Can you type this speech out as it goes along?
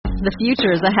The future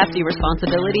is a hefty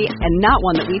responsibility and not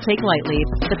one that we take lightly.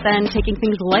 But then taking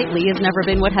things lightly has never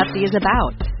been what Hefty is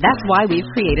about. That's why we've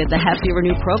created the Hefty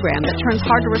Renew program that turns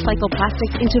hard-to-recycle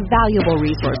plastics into valuable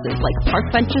resources like park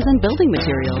benches and building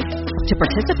materials. To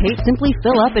participate, simply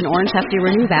fill up an orange Hefty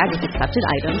Renew bag with accepted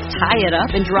items, tie it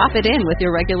up, and drop it in with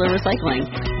your regular recycling.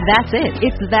 That's it.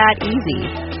 It's that easy.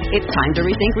 It's time to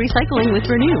rethink recycling with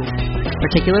Renew.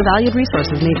 Particular valued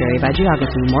resources may vary by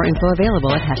geography. More info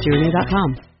available at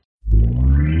heftyrenew.com.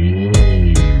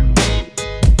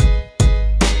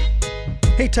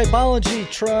 Hey Typology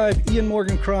Tribe, Ian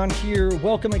Morgan Cron here.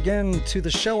 Welcome again to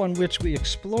the show on which we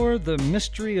explore the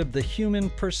mystery of the human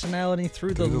personality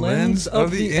through the lens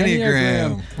of the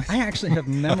Enneagram. I actually have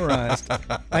memorized.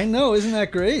 I know, isn't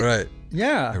that great? Right.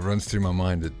 Yeah. It runs through my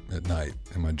mind at night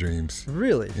in my dreams.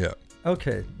 Really? Yeah.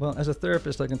 Okay. Well, as a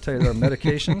therapist, I can tell you there are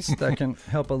medications that can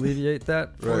help alleviate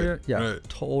that for you. Yeah, right.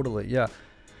 Totally. Yeah. All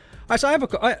right, so I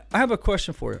have a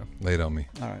question for you. Lay it on me.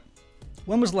 All right.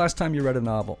 When was the last time you read a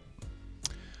novel?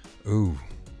 Ooh,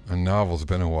 a novel's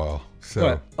been a while. So,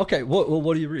 What? Okay.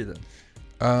 What do you read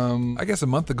then? I guess a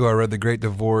month ago I read The Great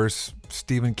Divorce,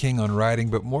 Stephen King on writing,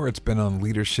 but more it's been on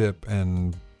leadership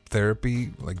and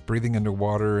therapy, like breathing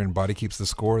underwater and Body Keeps the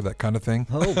Score, that kind of thing.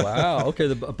 Oh, wow. Okay,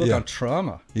 a book Yeah. on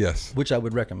trauma. Yes. Which I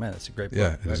would recommend. It's a great book.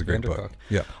 Yeah, it is a great book. Vandercook.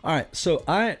 Yeah. All right, so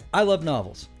I love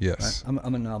novels. Yes. Right?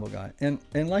 I'm a novel guy, and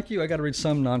like you, I got to read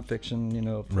some nonfiction,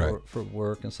 Right. for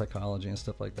work and psychology and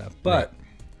stuff like that. But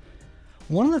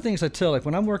one of the things I tell, like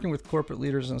when I'm working with corporate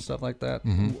leaders and stuff like that,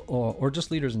 or just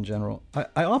leaders in general,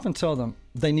 I often tell them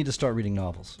they need to start reading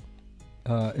novels.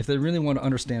 If they really want to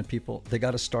understand people, they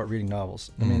got to start reading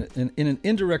novels. I mean, in an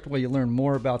indirect way, you learn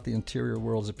more about the interior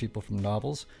worlds of people from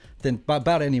novels than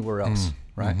about anywhere else,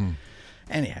 right?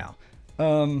 Anyhow,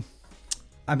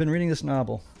 I've been reading this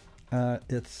novel.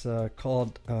 It's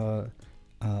called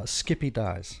Skippy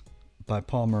Dies by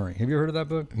Paul Murray. Have you heard of that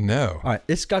book? No. All right,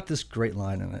 it's got this great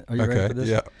line in it. Are you ready for this?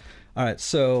 Yeah. All right,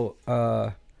 so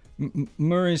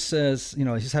Murray says,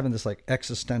 he's having this like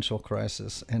existential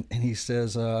crisis, and he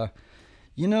says,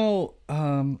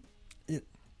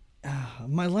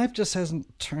 my life just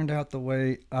hasn't turned out the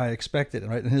way I expected,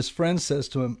 right? And his friend says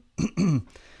to him,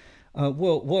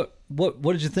 well,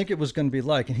 what did you think it was going to be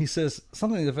like? And he says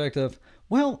something to the effect of,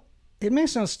 well, it may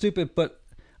sound stupid, but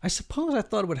I suppose I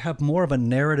thought it would have more of a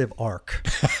narrative arc.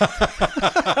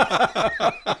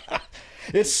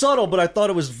 It's subtle, but I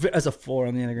thought it was, as a 4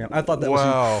 on the Enneagram, I thought that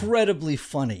was incredibly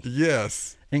funny.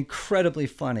 Yes. Incredibly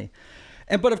funny.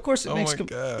 But of course it makes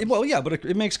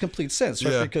it makes complete sense,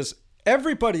 right? Yeah. Because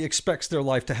everybody expects their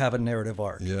life to have a narrative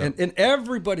arc. Yeah. And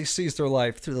everybody sees their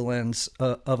life through the lens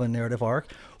of a narrative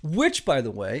arc, which, by the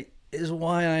way, is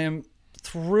why I am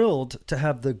thrilled to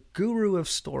have the guru of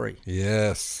story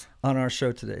on our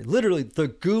show today. Literally the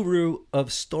guru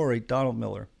of story, Donald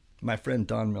Miller, my friend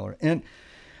Don Miller. And,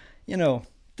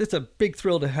 it's a big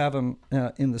thrill to have him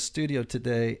in the studio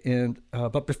today. And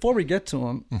but before we get to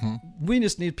him, we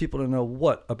just need people to know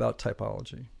what about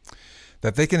typology.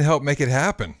 That they can help make it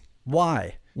happen.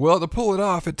 Why? Well, to pull it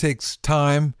off, it takes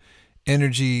time,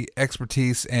 energy,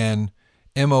 expertise, and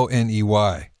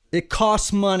MONEY. It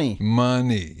costs money.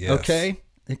 Money, yes. Okay?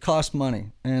 It costs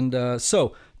money. And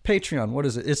so Patreon, what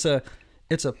is it?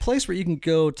 It's a place where you can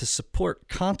go to support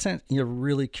content you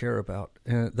really care about.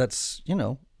 That's,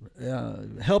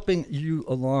 helping you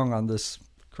along on this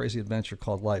crazy adventure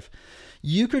called life.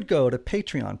 You could go to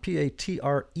Patreon,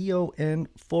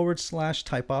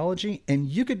 Patreon/typology, and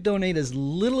you could donate as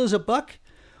little as $1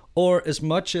 or as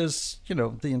much as,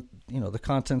 the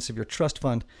contents of your trust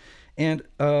fund. And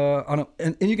and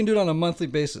you can do it on a monthly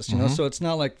basis, so it's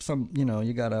not like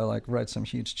you gotta like write some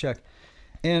huge check.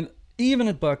 And even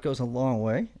 $1 goes a long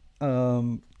way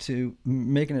to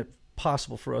making it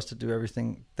possible for us to do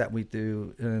everything that we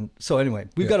do. And so anyway,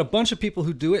 we've got a bunch of people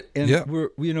who do it, and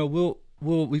we'll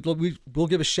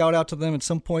give a shout out to them at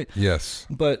some point. Yes.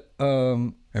 But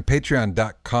and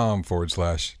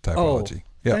patreon.com/typology.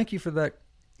 Thank you for that.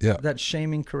 Yeah. That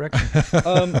shaming correction.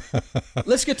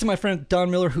 Let's get to my friend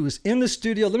Don Miller, who is in the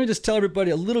studio. Let me just tell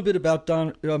everybody a little bit about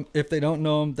Don. If they don't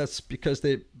know him, that's because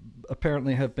they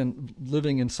apparently have been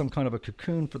living in some kind of a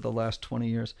cocoon for the last 20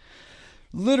 years.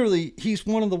 Literally, he's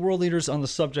one of the world leaders on the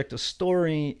subject of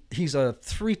story. He's a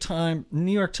 3-time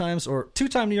New York Times, or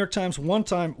 2-time New York Times,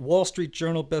 1-time Wall Street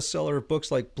Journal bestseller of books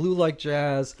like Blue Like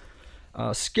Jazz,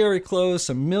 Scary Close,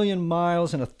 A Million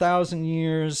Miles in 1,000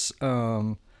 Years.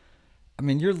 Your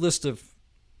list of,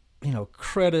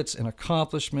 credits and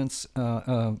accomplishments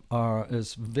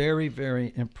is very,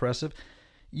 very impressive.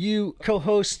 You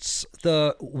co-hosts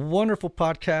the wonderful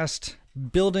podcast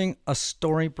building a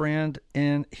story brand,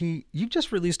 and you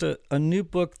just released a new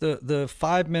book, the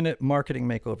 5-minute marketing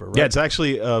makeover, right? Yeah, it's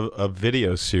actually a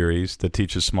video series that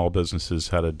teaches small businesses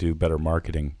how to do better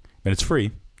marketing, and it's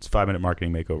free. It's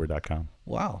 5minutemarketingmakeover.com.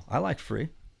 Wow, I like free.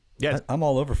 Yeah, I'm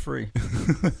all over free.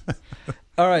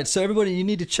 All right, so everybody, you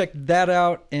need to check that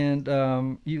out.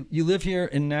 And you live here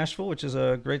in Nashville, which is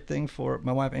a great thing for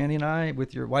my wife Annie and I,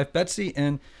 with your wife Betsy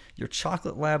and your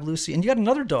chocolate lab Lucy, and you got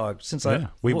another dog.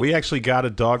 We actually got a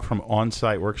dog from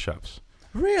On-Site Workshops.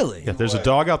 Really? Yeah, there's a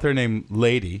dog out there named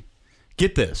Lady.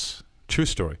 Get this, true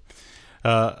story.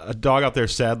 A dog out there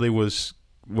sadly was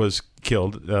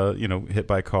killed, hit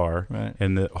by a car, right.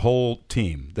 And the whole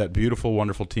team, that beautiful,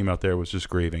 wonderful team out there, was just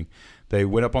grieving. They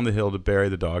went up on the hill to bury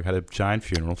the dog, had a giant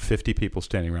funeral, 50 people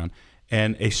standing around,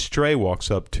 and a stray walks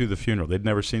up to the funeral. They'd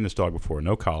never seen this dog before,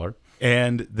 no collar.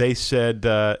 And they said,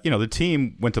 the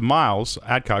team went to Miles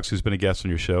Adcox, who's been a guest on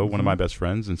your show, one of my best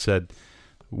friends, and said,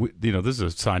 this is a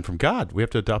sign from God. We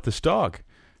have to adopt this dog.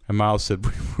 And Miles said,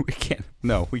 we can't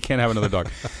have another dog.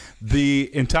 The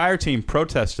entire team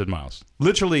protested Miles.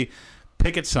 Literally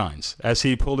picket signs as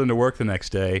he pulled into work the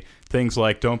next day. Things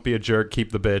like, don't be a jerk,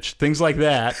 keep the bitch. Things like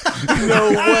that.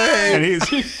 No way. And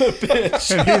keep the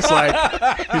bitch. And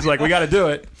he's like, we got to do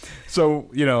it. So,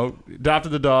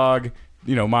 adopted the dog.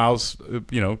 Miles,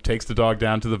 takes the dog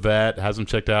down to the vet, has him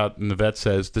checked out, and the vet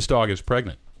says, this dog is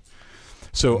pregnant.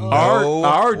 So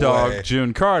our dog,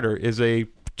 June Carter, is a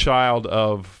child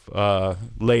of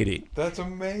Lady. That's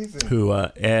amazing. Who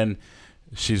and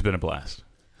she's been a blast.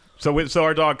 So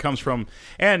our dog comes from,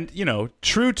 and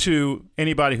true to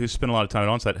anybody who's spent a lot of time at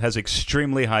On-Site, has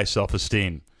extremely high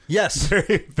self-esteem. Yes.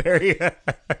 Very, very,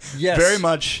 yes. Very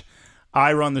much.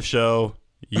 I run the show.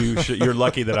 You're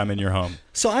lucky that I'm in your home.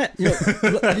 So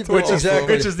which is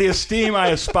the esteem I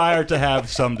aspire to have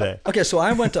someday. Okay, so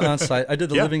I went to On-Site. I did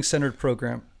the Living Centered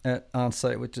program at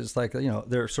On-Site, which is like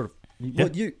they're sort of.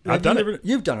 Yeah. I've done it.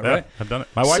 You've done it, right? I've done it.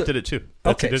 My wife did it too.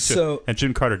 Betsy did it too. And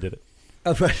June Carter did it.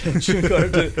 Oh, right. June Carter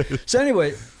did it. So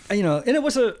anyway, and it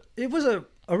was a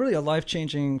really a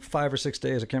life-changing 5 or 6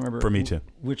 days. I can't remember for me too,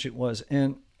 which it was.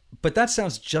 But that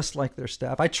sounds just like their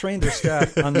staff. I trained their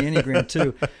staff on the Enneagram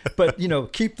too. But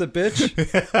keep the bitch.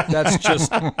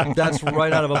 That's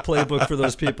right out of a playbook for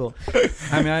those people.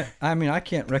 I mean, I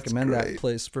can't recommend that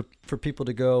place for people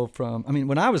to go from. I mean,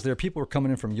 when I was there, people were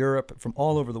coming in from Europe, from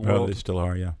all over the world. Oh, they still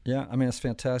are, yeah. Yeah, I mean, it's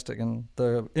fantastic. And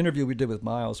the interview we did with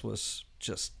Miles was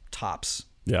just tops.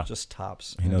 Yeah, just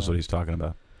tops. He knows what he's talking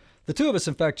about. The two of us,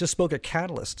 in fact, just spoke at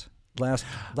Catalyst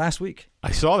last week.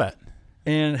 I saw that.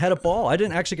 And had a ball. I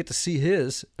didn't actually get to see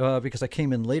his because I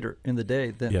came in later in the day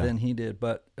than he did.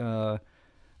 But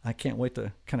I can't wait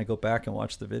to kind of go back and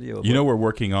watch the video. We're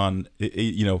working on,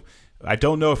 I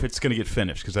don't know if it's going to get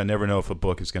finished because I never know if a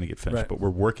book is going to get finished. Right. But we're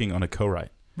working on a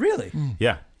co-write. Really?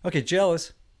 Yeah. Okay,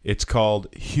 jealous. It's called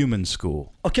Human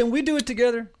School. Oh, can we do it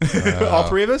together? All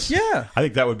three of us? Yeah. I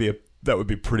think that would be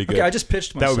pretty good. Okay, I just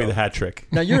pitched myself. That would be the hat trick.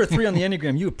 Now, you're a 3 on the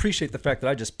Enneagram. You appreciate the fact that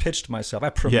I just pitched myself. I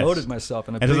promoted myself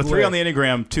in a big way. And as a 3 on the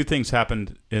Enneagram, 2 things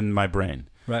happened in my brain.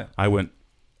 Right. I went,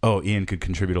 Ian could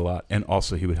contribute a lot, and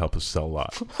also he would help us sell a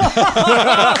lot.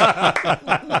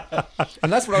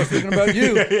 And that's what I was thinking about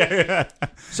you. Yeah.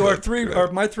 So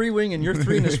my 3 wing and your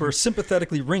 3-ness were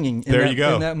sympathetically ringing in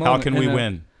that moment. How can we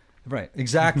win? Right,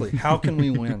 exactly. How can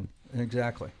we win?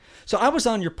 Exactly. So I was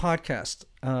on your podcast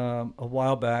a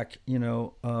while back,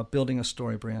 building a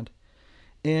story brand.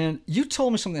 And you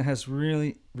told me something that has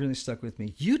really, really stuck with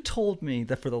me. You told me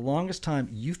that for the longest time,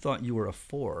 you thought you were a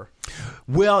 4.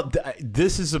 Well,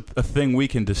 this is a thing we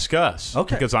can discuss.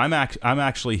 Okay. Because I'm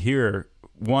actually here,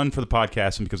 1, for the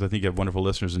podcast, and because I think you have wonderful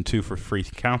listeners, and 2, for free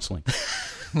counseling.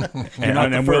 and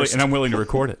I'm willing to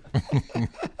record it.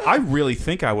 I really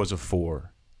think I was a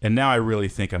 4, and now I really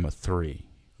think I'm a 3.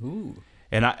 Ooh.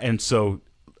 So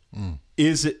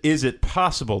is it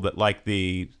possible that, like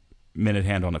the minute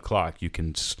hand on a clock, you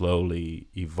can slowly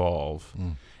evolve?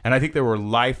 And I think there were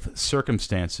life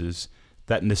circumstances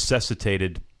that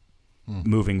necessitated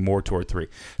moving more toward 3.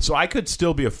 So I could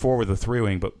still be a 4 with a 3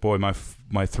 wing, but boy,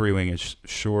 my 3 wing is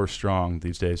sure strong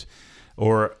these days.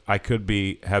 Or I could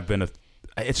have been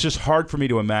it's just hard for me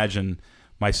to imagine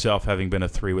myself having been a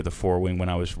 3 with a 4 wing when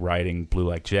I was writing Blue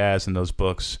Like Jazz and those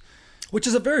books. Which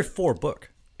is a very 4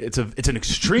 book. It's an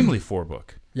extremely 4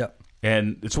 book. Yeah.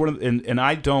 And it's one of and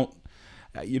I don't,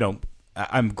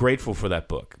 I'm grateful for that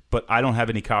book, but I don't have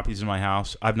any copies in my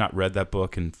house. I've not read that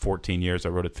book in 14 years. I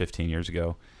wrote it 15 years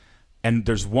ago. And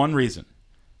there's one reason.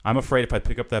 I'm afraid if I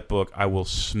pick up that book, I will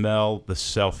smell the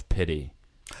self-pity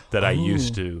that I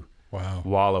used to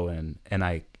wallow in. And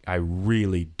I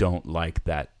really don't like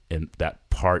that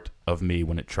part of me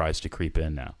when it tries to creep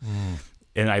in now.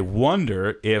 And I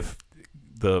wonder if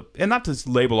and not to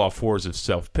label all 4s as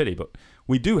self-pity, but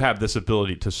we do have this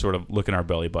ability to sort of look in our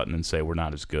belly button and say we're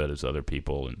not as good as other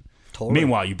people. And Totally.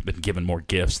 Meanwhile, you've been given more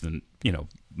gifts than,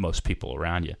 most people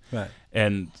around you. Right.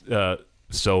 And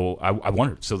so I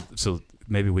wondered, so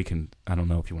maybe we can, I don't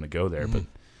know if you want to go there, but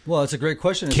Well, it's a great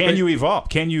question. can you evolve?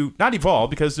 Can you not evolve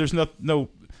because there's no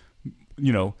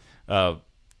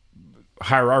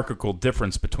hierarchical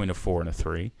difference between a 4 and a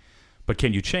 3, but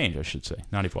can you change, I should say,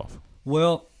 not evolve?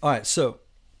 Well, all right. So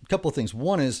a couple of things.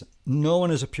 One is no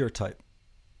one is a pure type.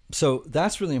 So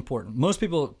that's really important. Most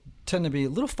people tend to be a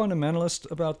little fundamentalist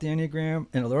about the Enneagram,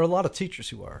 and there are a lot of teachers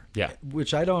who are. Yeah.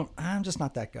 Which I'm just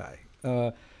not that guy.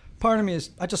 Part of me is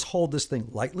I just hold this thing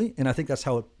lightly, and I think that's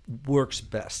how it works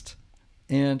best.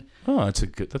 And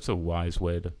that's a wise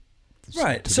way to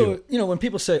right. to So, do it. when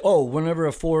people say, whenever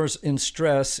a 4 is in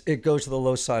stress, it goes to the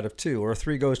low side of 2, or a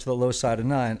 3 goes to the low side of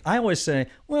 9. I always say,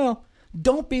 well,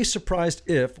 don't be surprised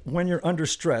if, when you're under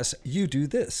stress, you do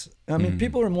this. I mean,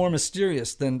 people are more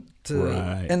mysterious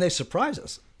Right. and they surprise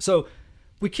us. So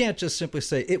we can't just simply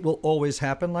say it will always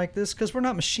happen like this because we're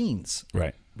not machines.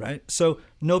 Right. Right? So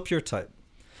no pure type.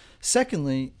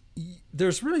 Secondly,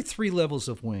 there's really 3 levels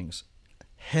of wings.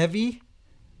 Heavy,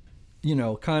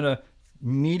 kind of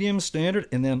medium standard,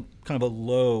 and then kind of a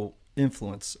low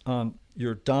influence on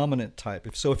your dominant type.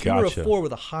 So if you were a Gotcha. 4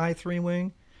 with a high 3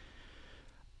 wing,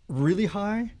 really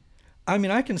high, I mean,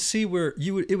 I can see where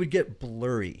it would get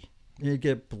blurry. It'd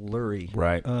get blurry.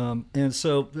 Right. And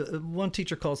so one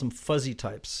teacher calls them fuzzy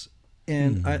types.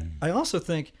 And I also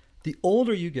think the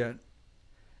older you get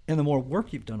and the more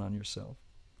work you've done on yourself,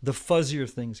 the fuzzier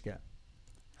things get.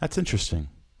 That's interesting.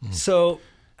 So,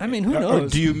 I mean, who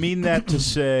knows? Do you mean that to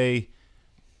say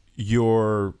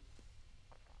your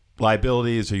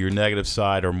liabilities or your negative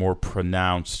side are more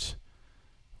pronounced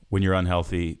when you're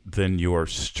unhealthy than your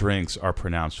strengths are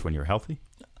pronounced when you're healthy?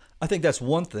 I think that's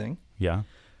one thing. Yeah.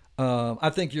 I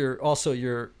think your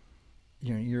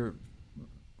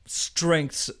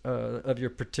strengths of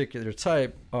your particular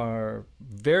type are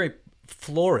very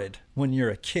florid when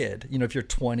you're a kid. If you're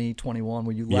 20, 21,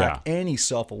 when you lack any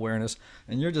self-awareness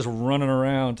and you're just running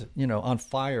around, on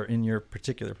fire in your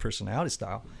particular personality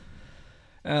style.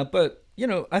 But,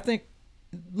 I think,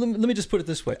 let me just put it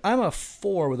this way. I'm a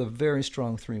 4 with a very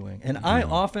strong 3 wing. And I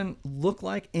often look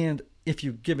like, and if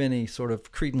you give any sort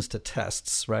of credence to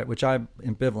tests, right, which I'm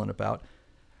ambivalent about,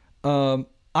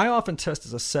 I often test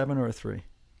as a 7 or a 3.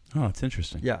 Oh, it's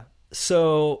interesting. Yeah.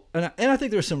 So, and I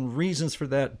think there's some reasons for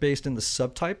that based in the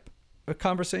subtype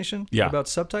conversation about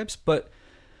subtypes. But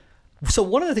so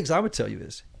one of the things I would tell you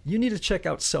is you need to check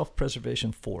out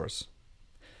self-preservation 4s.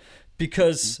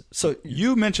 Because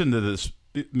you mentioned this.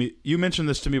 You mentioned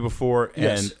this to me before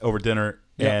and over dinner,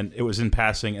 and it was in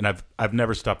passing, and I've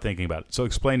never stopped thinking about it. So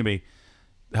explain to me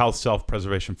how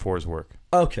self-preservation 4s work.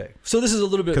 Okay, so this is a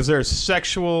little bit because there's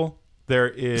sexual, there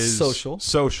is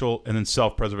social, and then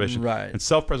self-preservation. Right, and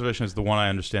self-preservation is the one I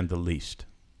understand the least.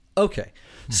 Okay,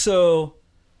 so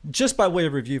just by way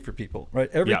of review for people, right?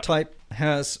 Every type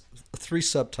has 3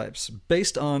 subtypes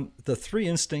based on the 3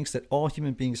 instincts that all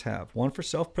human beings have. One for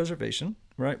self-preservation,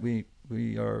 right? We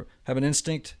have an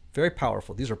instinct, very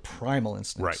powerful. These are primal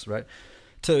instincts, right?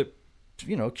 To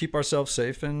keep ourselves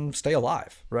safe and stay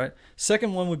alive, right?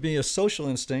 Second one would be a social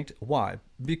instinct. Why?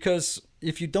 Because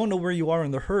if you don't know where you are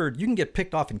in the herd, you can get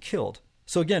picked off and killed.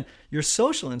 So again, your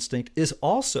social instinct is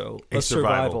also a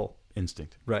survival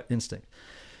instinct. Right, instinct.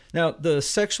 Now, the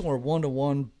sexual or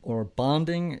one-to-one or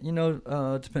bonding,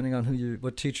 depending on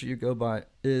what teacher you go by,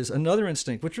 is another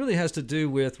instinct, which really has to do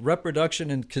with reproduction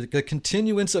and the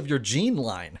continuance of your gene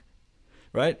line,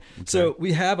 right? Okay. So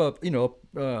we have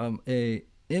a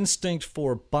instinct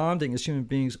for bonding as human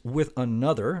beings with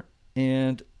another,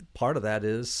 and part of that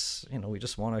is, we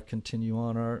just want to continue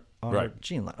on our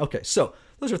gene line. Okay, so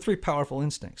those are 3 powerful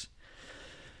instincts.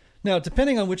 Now,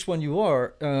 depending on which one you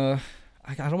are,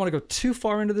 I don't want to go too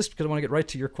far into this because I want to get right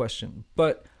to your question.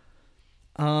 But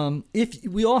if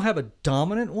we all have a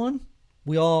dominant one,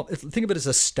 think of it as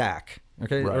a stack,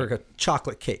 okay, or like a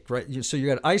chocolate cake, right? So you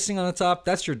got icing on the top.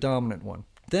 That's your dominant one.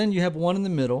 Then you have one in the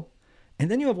middle,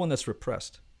 and then you have one that's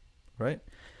repressed, right?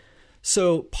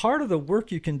 So part of the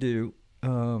work you can do,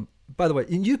 by the way,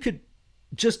 and you could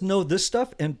just know this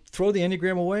stuff and throw the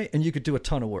Enneagram away, and you could do a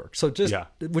ton of work. So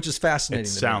which is fascinating. It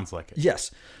sounds like it. Yes.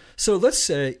 So let's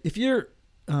say if you're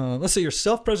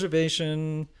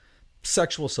self-preservation,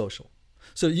 sexual, social.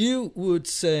 So you would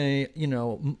say,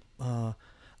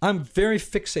 I'm very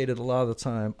fixated a lot of the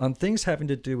time on things having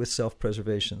to do with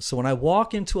self-preservation. So when I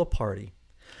walk into a party,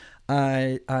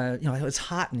 It's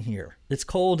hot in here. It's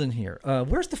cold in here.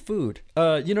 Where's the food?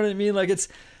 You know what I mean? Like it's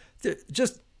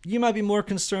just, you might be more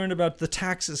concerned about the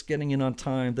taxes getting in on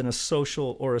time than a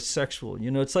social or a sexual.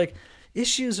 You know, it's like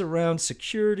issues around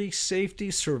security, safety,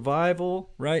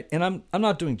 survival, right? And I'm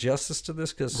not doing justice to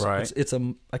this because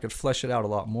I could flesh it out a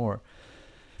lot more.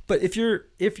 But if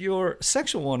your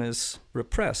sexual one is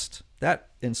repressed, that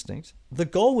instinct, the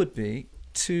goal would be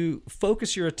to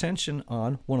focus your attention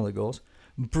on one of the goals,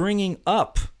 bringing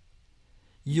up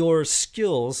your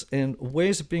skills and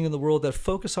ways of being in the world that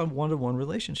focus on one-to-one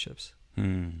relationships. Do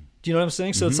you know what I'm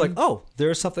saying? So it's like, oh,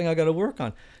 there's something I got to work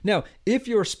on. Now, if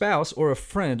your spouse or a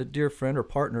friend, a dear friend or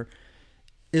partner,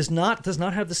 does not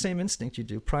have the same instinct you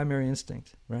do, primary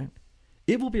instinct, right?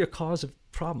 It will be a cause of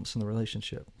problems in the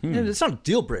relationship. And it's not a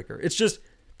deal breaker. It's just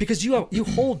because you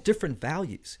hold different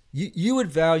values. You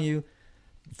would value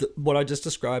what I just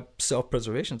described,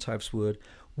 self-preservation types would,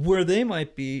 where they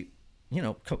might be,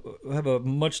 have a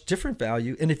much different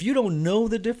value. And if you don't know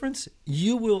the difference,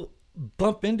 you will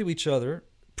bump into each other,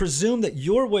 presume that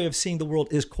your way of seeing the world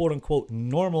is quote unquote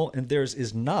normal and theirs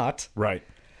is not. Right.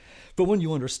 But when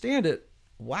you understand it,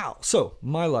 wow. So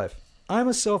my life, I'm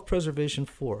a self-preservation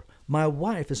 4. My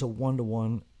wife is a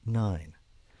 1-to-1 9.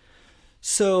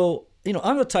 So,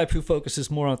 I'm the type who focuses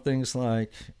more on things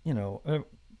like,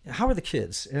 how are the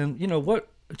kids? And, what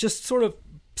just sort of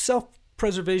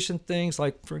self-preservation things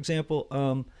like, for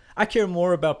example, I care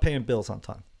more about paying bills on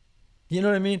time. You know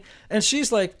what I mean? And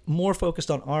she's like more focused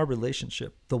on our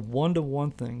relationship, the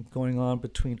 1-to-1 thing going on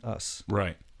between us.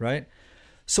 Right. Right?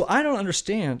 So I don't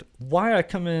understand why I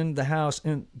come in the house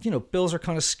and, bills are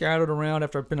kind of scattered around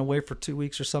after I've been away for 2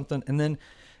 weeks or something.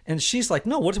 And she's like,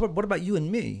 no, what about you and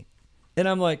me? And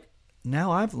I'm like,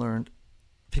 now I've learned,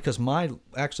 because my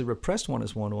actually repressed one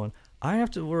is 1-to-1, I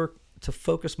have to work to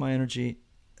focus my energy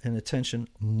and attention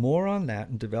more on that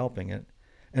and developing it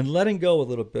and letting go a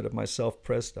little bit of my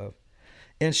self-pres stuff.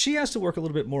 And she has to work a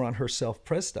little bit more on her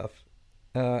self-pres stuff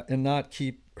and not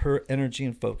keep her energy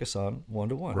and focus on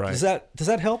 1-to-1. Right. Does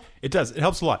that help? It does. It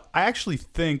helps a lot. I actually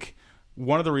think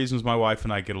one of the reasons my wife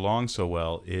and I get along so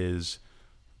well is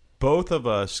both of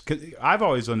us, 'cause I've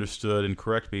always understood, and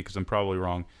correct me because I'm probably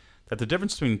wrong, that the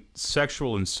difference between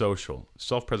sexual and social,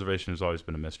 self-preservation has always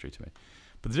been a mystery to me.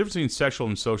 But the difference between sexual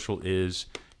and social is,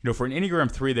 for an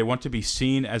Enneagram 3, they want to be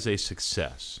seen as a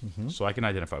success. So I can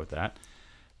identify with that.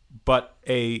 But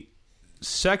a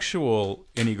sexual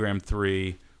Enneagram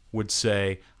 3 would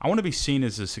say, I want to be seen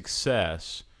as a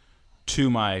success to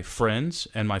my friends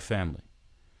and my family.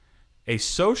 A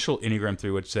social Enneagram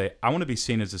 3 would say, I want to be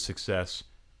seen as a success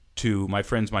to my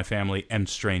friends, my family, and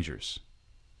strangers.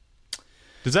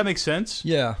 Does that make sense?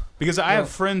 Yeah. Because I have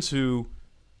friends who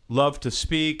love to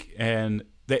speak, and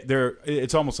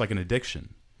it's almost like an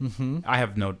addiction.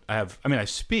 I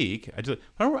speak. I don't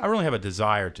really have a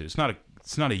desire to. It's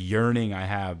not a yearning I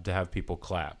have to have people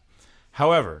clap.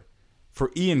 However,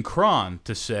 for Ian Cron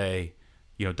to say,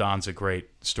 Don's a great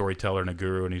storyteller and a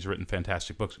guru and he's written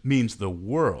fantastic books means the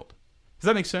world. Does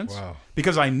that make sense? Wow.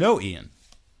 Because I know Ian.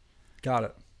 Got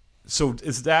it. So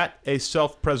is that a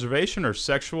self-preservation or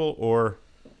sexual or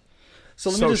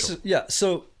social?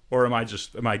 Or am I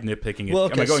nitpicking it? Well,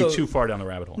 okay, am I going too far down the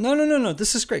rabbit hole? No.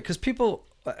 This is great because people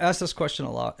ask this question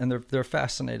a lot, and they're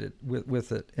fascinated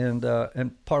with it. And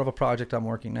part of a project I'm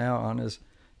working now on is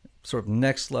sort of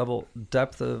next level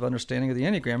depth of understanding of the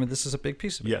Enneagram, and this is a big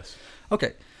piece of it. Yes.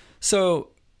 Okay, so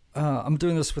I'm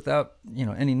doing this without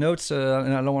any notes,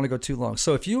 and I don't want to go too long.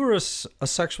 So if you were a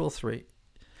sexual 3,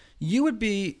 you would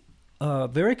be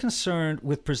very concerned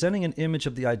with presenting an image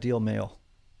of the ideal male.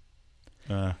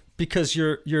 Because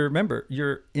remember,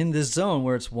 you're in this zone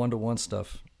where it's 1-to-1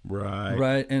 stuff.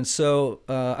 Right. And so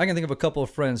I can think of a couple of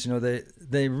friends,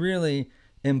 they really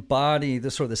embody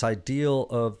this ideal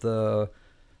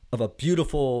of a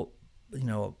beautiful,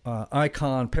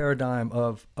 icon paradigm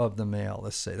of the male,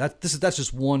 let's say. That's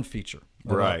just one feature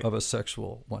of a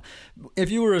sexual one. If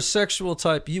you were a sexual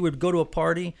type, you would go to a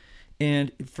party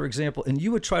and, for example,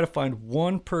 you would try to find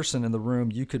one person in the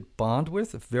room you could bond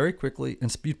with very quickly,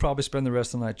 and you'd probably spend the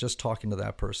rest of the night just talking to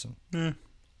that person.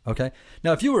 Okay?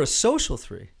 Now, if you were a social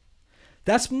 3,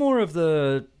 that's more of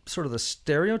the sort of the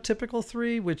stereotypical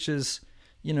 3, which is,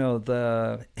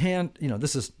 the hand,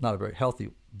 this is not a very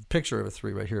healthy picture of a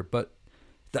 3 right here, but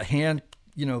the hand,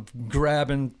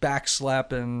 grabbing, back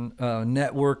slapping,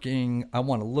 networking. I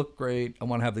want to look great. I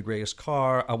want to have the greatest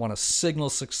car. I want to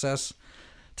signal success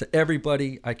to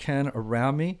everybody I can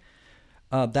around me.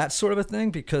 That sort of a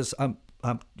thing, because I'm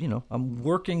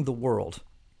working the world,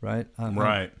 right?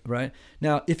 Right.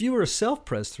 Now, if you were a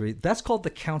self-pres 3, that's called the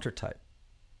counter type.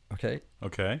 Okay.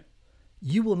 Okay.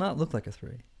 You will not look like a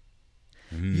 3.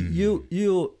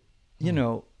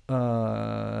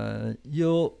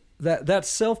 That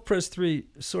self-pres 3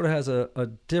 sort of has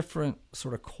a different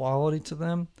sort of quality to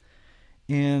them.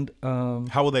 And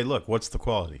how will they look? What's the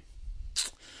quality?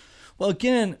 Well,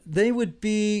 again, they would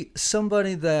be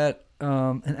somebody that,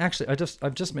 and actually,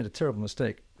 I've just made a terrible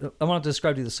mistake. I want to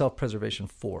describe to you the self-preservation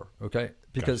 4, okay?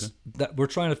 Because that we're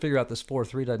trying to figure out this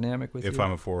 4-3 dynamic with you. If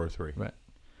I'm a 4 or 3. Right.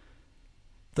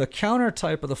 The counter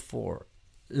type of the 4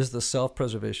 is the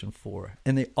self-preservation 4,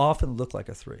 and they often look like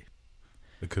a 3.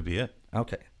 It could be it.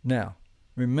 Okay. Now,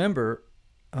 remember,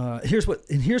 here's why,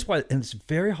 and it's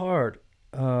very hard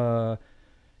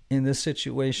in this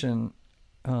situation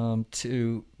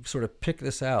to sort of pick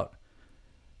this out.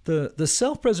 The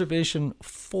self-preservation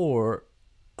 4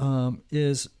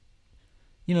 is,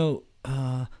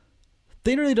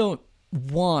 they really don't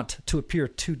want to appear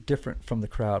too different from the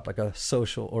crowd like a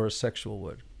social or a sexual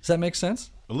would. Does that make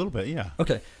sense? A little bit, yeah.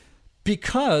 Okay.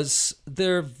 Because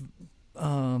they're,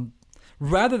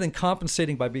 rather than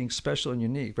compensating by being special and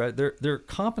unique, right? They're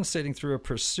compensating through a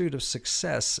pursuit of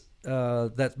success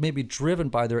that may be driven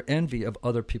by their envy of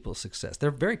other people's success.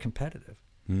 They're very competitive.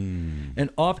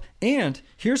 And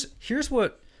here's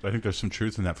what I think there's some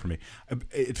truth in that for me.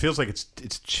 It feels like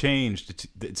it's changed.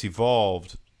 It's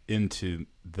evolved into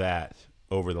that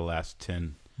over the last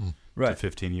 10 to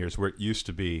 15 years, where it used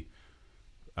to be,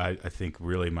 I think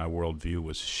really my worldview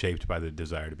was shaped by the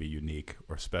desire to be unique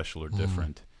or special or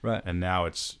different. Right. And now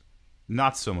it's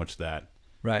not so much that.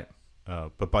 Right.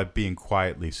 But by being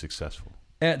quietly successful.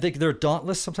 And they're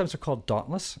dauntless. Sometimes they're called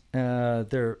dauntless.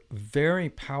 They're very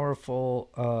powerful.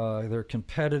 They're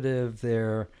competitive.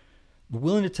 They're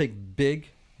willing to take big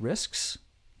risks.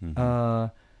 Mm-hmm.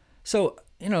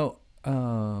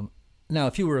 Now,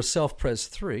 if you were a self-pres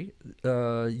 3,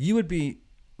 you would be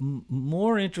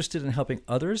more interested in helping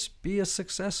others be a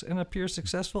success and appear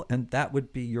successful, and that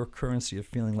would be your currency of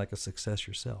feeling like a success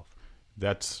yourself.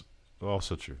 That's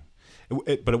also true.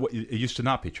 But it used to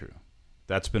not be true.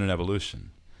 That's been an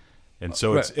evolution. And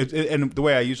so and the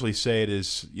way I usually say it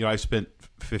is, I spent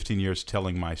 15 years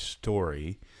telling my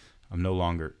story. I'm no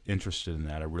longer interested in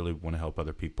that. I really want to help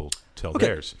other people tell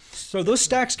theirs. So those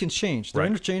stacks can change. They're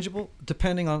interchangeable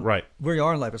depending on where you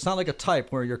are in life. It's not like a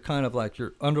type where you're kind of like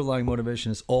your underlying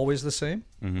motivation is always the same.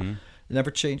 Mm-hmm. It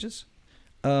never changes.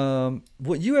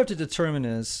 What you have to determine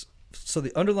is, so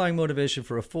the underlying motivation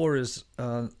for a 4 is,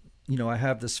 I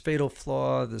have this fatal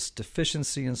flaw, this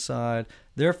deficiency inside.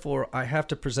 Therefore, I have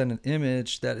to present an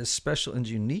image that is special and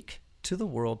unique to the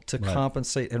world to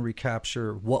compensate and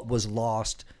recapture what was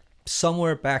lost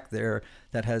somewhere back there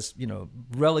that has,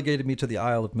 relegated me to the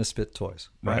aisle of misfit toys.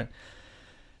 Right.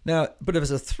 Now, but if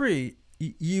it's a 3,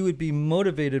 you would be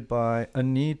motivated by a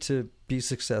need to be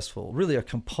successful, really a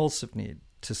compulsive need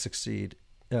to succeed,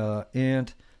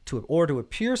 and to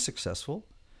appear successful,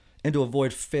 and to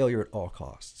avoid failure at all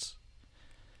costs.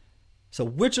 So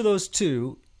which of those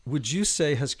two would you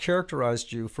say has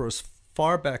characterized you for as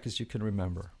far back as you can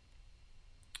remember?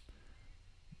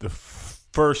 The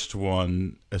first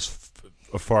one, as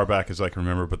far back as I can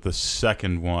remember, but the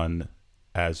second one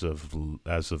as of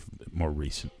more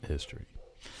recent history.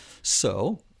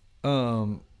 So,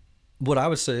 what I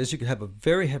would say is you could have a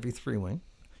very heavy 3-wing.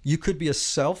 You could be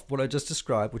what I just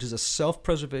described, which is a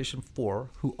self-preservation 4,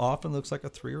 who often looks like a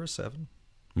 3 or a 7,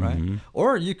 right? Mm-hmm.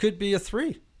 Or you could be a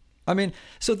 3. I mean,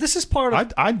 so this is part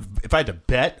of... if I had to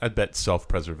bet, I'd bet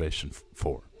self-preservation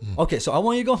 4. Okay, so I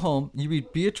want you to go home. You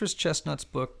read Beatrice Chestnut's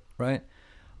book, right?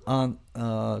 Called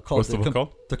What's the book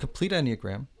called? The Complete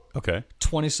Enneagram. Okay.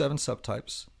 27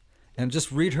 subtypes. And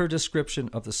just read her description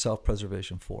of the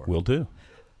self-preservation 4. Will do.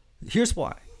 Here's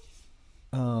why.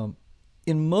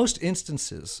 In most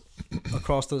instances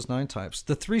across those 9 types,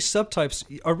 the 3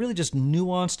 subtypes are really just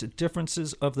nuanced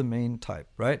differences of the main type,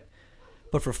 right?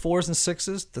 But for 4s and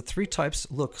 6s, the 3 types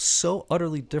look so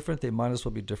utterly different, they might as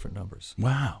well be different numbers.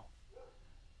 Wow.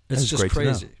 It's just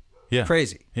crazy. Yeah.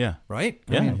 Crazy. Yeah. Right?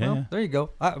 Yeah, there you go.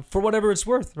 For whatever it's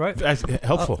worth, right? That's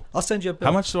helpful. I'll send you a bill.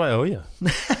 How much do I owe you?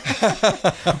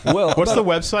 Well, what's the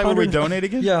website where we donate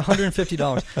again? Yeah,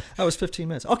 $150. That was 15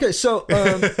 minutes. Okay, so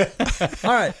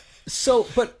all right. So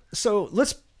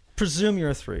let's presume you're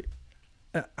a 3.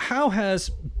 How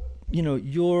has,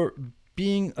 your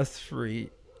being a 3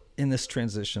 in this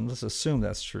transition, let's assume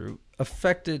that's true,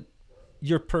 affected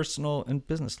your personal and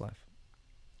business life?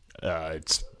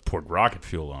 It's poured rocket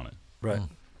fuel on it. Right.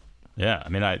 Yeah. I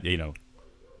mean,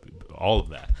 all of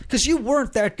that. Because you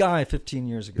weren't that guy 15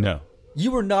 years ago. No.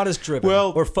 You were not as driven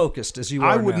or focused as you are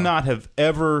I would now. not have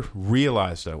ever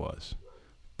realized I was.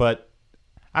 But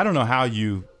I don't know how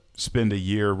you spend a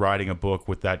year writing a book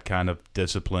with that kind of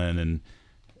discipline and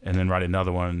then write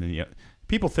another one. And,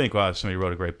 people think, "Wow, somebody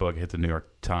wrote a great book, hit the New York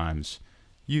Times."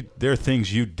 There are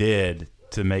things you did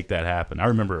to make that happen. I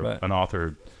remember an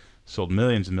author sold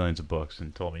millions and millions of books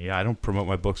and told me, "Yeah, I don't promote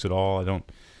my books at all. I don't,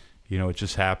 it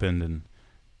just happened."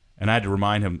 And I had to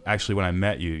remind him, actually, when I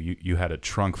met you, you had a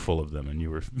trunk full of them, and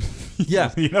you were,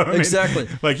 yeah, you know what I mean? Exactly.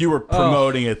 Like you were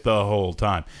promoting it the whole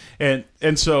time. And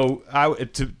so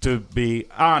to be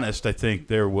honest, I think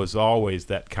there was always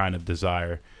that kind of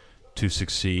desire to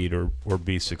succeed or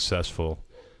be successful.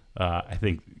 I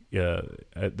think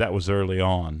that was early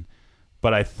on,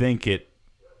 but I think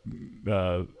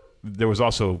there was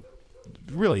also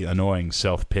really annoying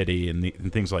self-pity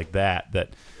and things like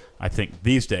that I think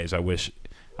these days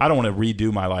I don't want to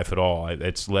redo my life at all.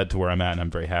 It's led to where I'm at, and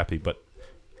I'm very happy. But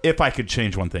if I could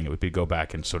change one thing, it would be go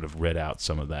back and sort of rid out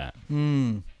some of that.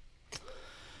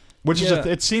 Which is,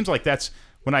 it seems like that's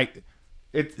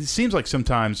it seems like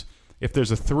sometimes if there's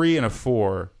a 3 and a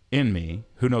 4 in me,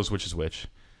 who knows which is which,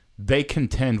 they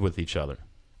contend with each other.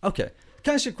 Okay.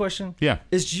 Can I ask you a question? Yeah.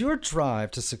 Is your drive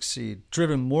to succeed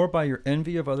driven more by your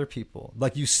envy of other people?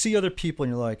 Like you see other people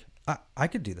and you're like, I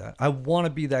could do that. I want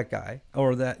to be that guy,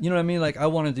 or that, you know what I mean? Like I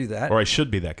want to do that. Or I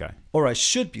should be that guy.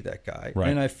 Right.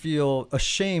 And I feel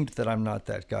ashamed that I'm not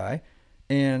that guy.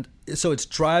 And so it's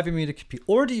driving me to compete.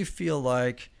 Or do you feel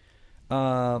like,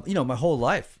 my whole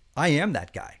life, I am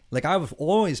that guy. Like I've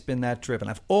always been that driven.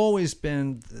 I've always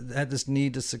had this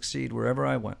need to succeed wherever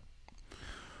I went.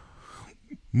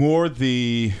 More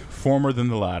the former than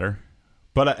the latter.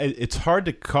 But it's hard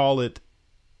to call it.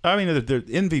 I mean, the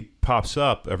envy pops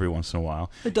up every once in a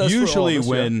while. It does. Usually, for all of us,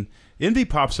 when envy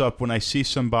pops up, when I see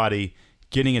somebody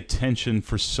getting attention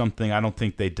for something I don't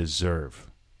think they deserve.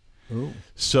 Ooh.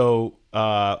 So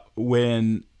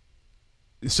when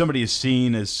somebody is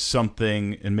seen as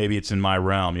something, and maybe it's in my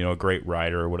realm, a great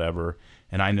writer or whatever,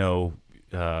 and I know,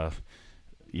 I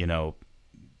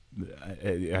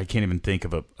can't even think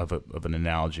of an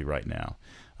analogy right now.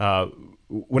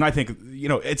 When I think,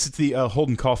 it's the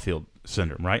Holden Caulfield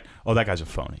syndrome, right? Oh, that guy's a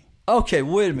phony. Okay,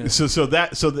 wait a minute. So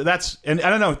that's, and I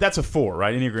don't know, that's a 4,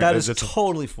 right? Enneagram. That is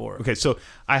totally 4. Okay, so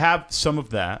I have some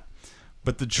of that,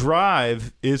 but the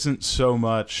drive isn't so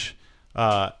much.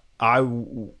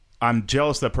 I'm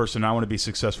jealous of that person. I want to be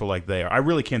successful like they are. I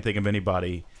really can't think of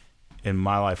anybody in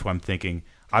my life who I'm thinking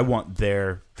I want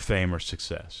their fame or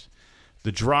success.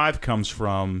 The drive comes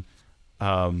from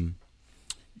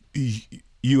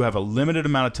you have a limited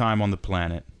amount of time on the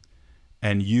planet,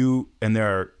 and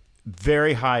there are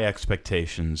very high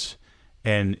expectations,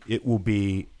 and it will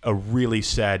be a really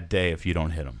sad day if you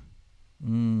don't hit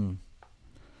them.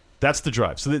 That's the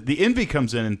drive. So the envy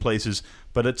comes in places,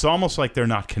 but it's almost like they're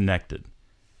not connected.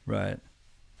 Right.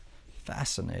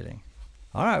 Fascinating.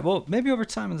 All right. Well, maybe over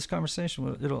time in this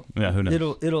conversation, who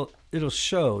knows? It'll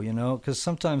show, because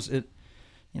sometimes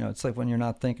it's like when you're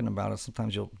not thinking about it,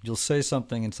 sometimes you'll say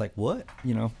something and it's like, what?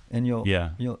 And you'll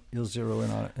zero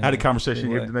in on it. I had a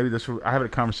conversation. I had a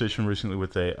conversation recently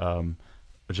with a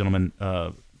gentleman,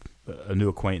 a new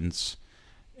acquaintance,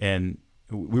 and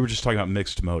we were just talking about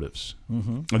mixed motives.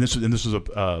 Mm-hmm. And this was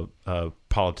a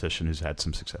politician who's had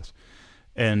some success,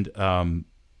 and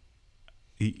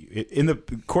in the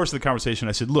course of the conversation,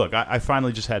 I said, "Look, I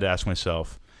finally just had to ask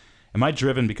myself, am I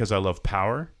driven because I love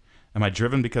power? Am I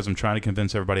driven because I'm trying to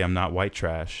convince everybody I'm not white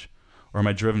trash? Or am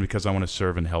I driven because I want to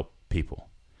serve and help people?"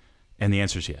 And the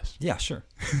answer is yes. Yeah, sure.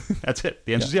 That's it.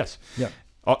 The answer is yes. Yeah.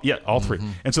 All three.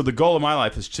 And so the goal of my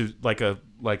life is to, like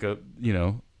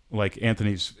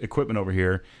Anthony's equipment over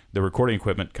here, the recording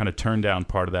equipment, kind of turn down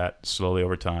part of that slowly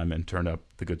over time and turn up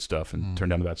the good stuff and turn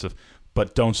down the bad stuff.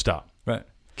 But don't stop. Right.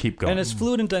 Keep going. And it's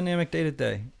fluid and dynamic day to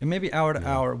day, and maybe hour to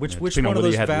hour. Which one of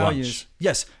those values?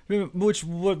 Yes.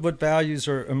 What values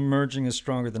are emerging as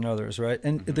stronger than others, right?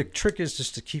 And the trick is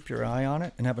just to keep your eye on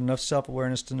it and have enough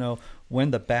self-awareness to know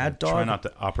when the bad dog. Try not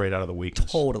to operate out of the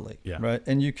weakness. Totally. Yeah. Right.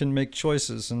 And you can make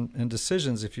choices and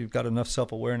decisions if you've got enough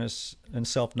self-awareness and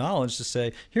self-knowledge to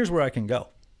say, here's where I can go.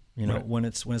 Right. when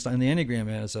it's not. And the Enneagram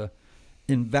Man is a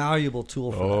invaluable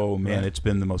tool for that. Oh man, right? It's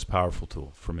been the most powerful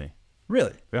tool for me.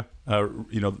 Really? Yeah.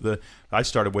 I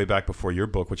started way back before your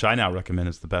book, which I now recommend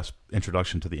is the best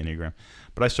introduction to the Enneagram.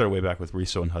 But I started way back with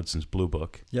Riso and Hudson's Blue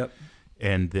Book. Yep.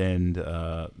 And then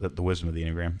the Wisdom of the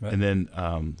Enneagram. Right. And then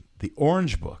the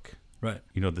Orange Book. Right.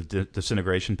 The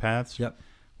Disintegration Paths. Yep.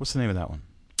 What's the name of that one?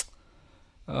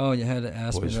 Oh, you had to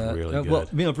ask me that. Really good.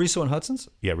 Well, Riso and Hudson's?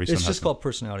 Yeah, Riso and Hudson. It's just called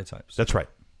Personality Types. That's right.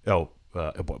 Oh,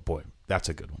 boy, that's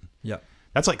a good one. Yeah.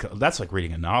 That's like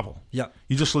reading a novel. Yeah.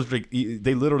 You just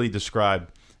they literally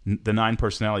describe the 9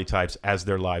 personality types as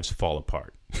their lives fall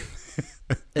apart.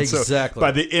 Exactly. So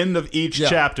by the end of each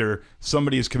chapter,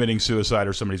 somebody is committing suicide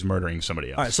or somebody's murdering somebody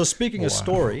else. All right. So speaking of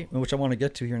story, which I want to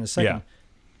get to here in a second,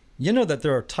 you know that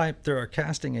there are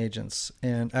casting agents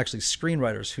and actually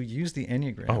screenwriters who use the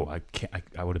Enneagram. Oh,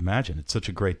 I would imagine it's such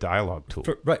a great dialogue tool.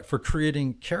 For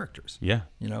creating characters. Yeah.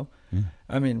 You know,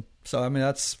 I mean,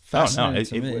 that's fascinating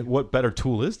to me. What better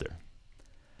tool is there?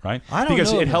 Right? I don't know.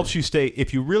 Because it helps you stay.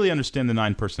 If you really understand the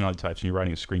 9 personality types and you're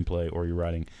writing a screenplay or you're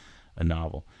writing a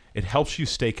novel, it helps you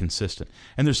stay consistent.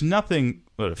 And there's nothing,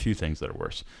 but a few things that are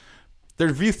worse.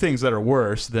 There's a few things that are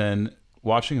worse than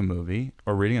watching a movie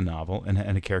or reading a novel and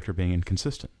a character being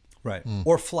inconsistent. Right.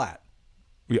 Or flat.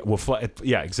 Yeah, well,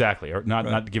 yeah, exactly. Or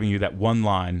not giving you that one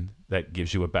line that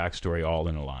gives you a backstory all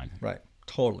in a line. Right.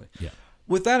 Totally. Yeah.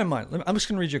 With that in mind, I'm just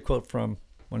going to read you a quote from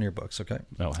one of your books, okay?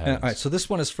 Oh, all right, so this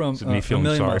one is from me feeling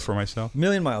Million sorry Miles. for myself?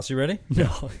 Million Miles. You ready?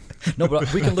 No. No,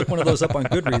 but we can look one of those up on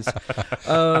Goodreads.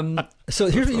 So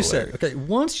here's what you say. Okay,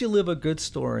 once you live a good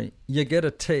story, you get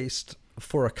a taste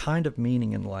for a kind of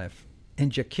meaning in life,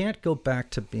 and you can't go back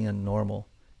to being normal.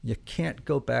 You can't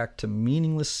go back to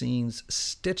meaningless scenes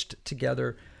stitched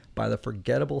together by the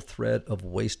forgettable thread of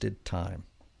wasted time.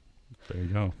 There you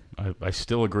go. I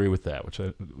still agree with that,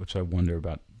 which I wonder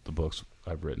about the books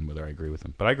I've written, whether I agree with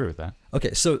them. But I agree with that.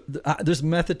 Okay, so there's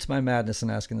method to my madness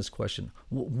in asking this question.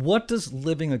 What does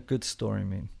living a good story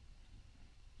mean?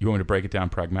 You want me to break it down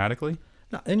pragmatically?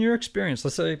 Now, in your experience,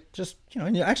 let's say just,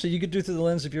 and actually you could do it through the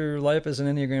lens of your life as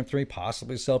an Enneagram 3,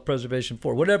 possibly self-preservation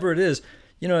 4, whatever it is,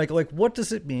 like what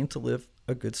does it mean to live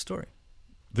a good story?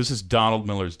 This is Donald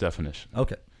Miller's definition.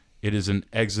 Okay. It is an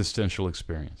existential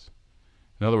experience.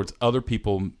 In other words, other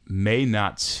people may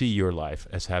not see your life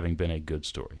as having been a good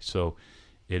story. So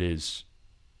it is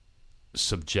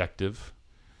subjective,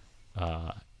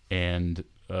 and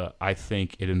I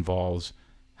think it involves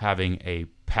having a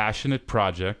passionate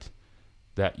project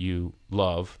that you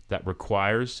love, that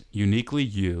requires uniquely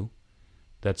you,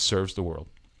 that serves the world.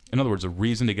 In other words, a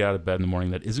reason to get out of bed in the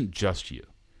morning that isn't just you.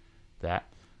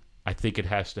 That I think it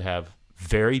has to have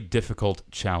very difficult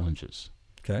challenges.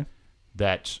 Okay.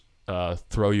 That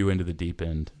throw you into the deep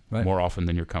end more often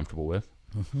than you're comfortable with.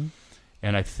 Mm-hmm.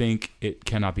 And I think it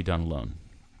cannot be done alone.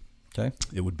 Okay.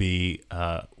 It would be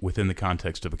within the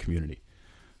context of a community.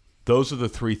 Those are the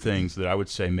 3 things that I would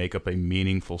say make up a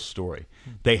meaningful story.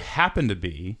 They happen to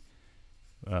be,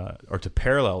 or to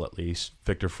parallel at least,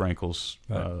 Viktor Frankl's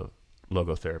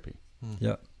logotherapy.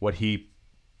 Yeah. What he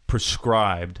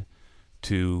prescribed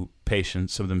to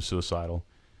patients, some of them suicidal,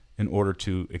 in order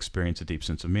to experience a deep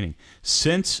sense of meaning.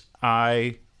 Since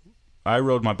I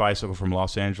rode my bicycle from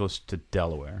Los Angeles to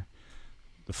Delaware,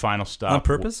 the final stop... On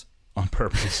purpose? On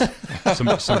purpose.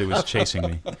 Somebody was chasing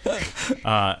me.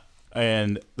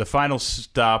 And the final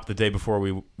stop, the day before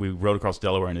we rode across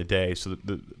Delaware in a day, so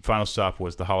the final stop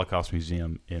was the Holocaust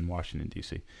Museum in Washington,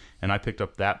 D.C. And I picked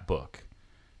up that book,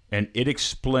 and it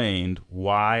explained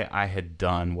why I had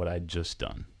done what I'd just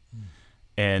done.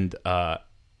 And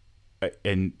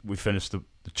we finished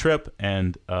the trip,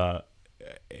 and I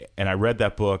read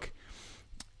that book,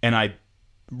 and I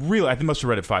must have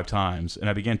read it 5 times, and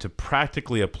I began to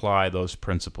practically apply those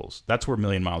principles. That's where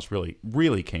Million Miles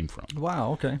really came from.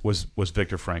 Wow, okay. Was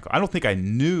Viktor Frankl. I don't think I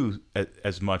knew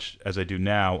as much as I do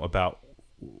now about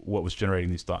what was generating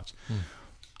these thoughts.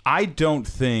 I don't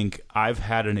think I've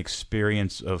had an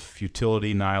experience of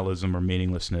futility, nihilism, or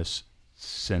meaninglessness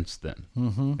since then.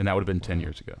 Mm-hmm. And that would have been 10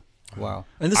 years ago. Wow.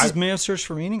 And this is Man's Search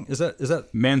for Meaning? Is that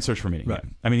Man's Search for Meaning? Right. Yeah.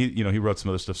 I mean, he wrote some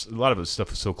other stuff. A lot of his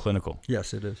stuff is so clinical.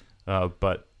 Yes, it is.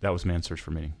 But that was Man's Search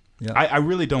for Meaning. Yeah. I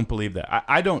really don't believe that.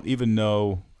 I don't even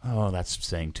know. Oh, that's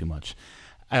saying too much.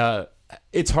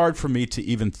 It's hard for me to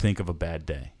even think of a bad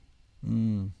day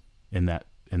in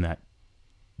that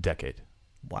decade.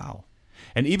 Wow.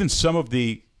 And even some of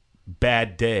the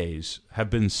bad days have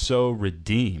been so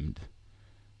redeemed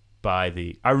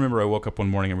by I remember I woke up one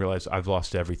morning and realized I've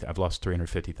lost everything. I've lost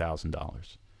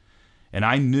 $350,000. And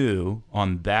I knew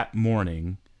on that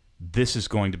morning, this is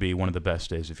going to be one of the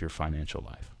best days of your financial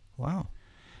life. Wow.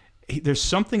 There's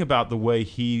something about the way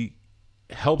he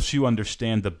helps you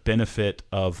understand the benefit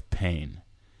of pain.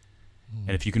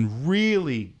 And if you can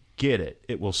really get it,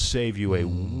 it will save you a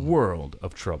world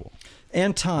of trouble.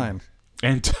 And time.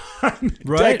 And time.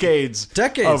 Right? Decades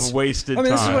of wasted time.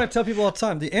 This is what I tell people all the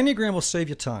time. The Enneagram will save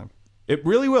you time. It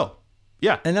really will.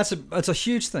 Yeah. And that's a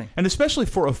huge thing. And especially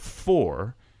for a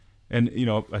 4, and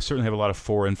I certainly have a lot of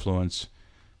 4 influence,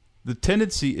 the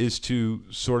tendency is to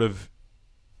sort of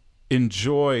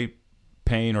enjoy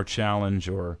pain or challenge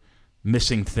or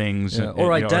missing things.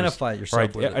 Or identify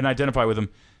yourself with it. And identify with them.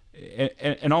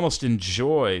 and almost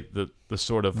enjoy the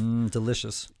sort of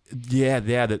delicious.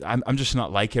 That I'm just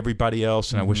not like everybody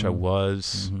else, and I wish I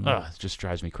was. It just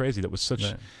drives me crazy. That was such.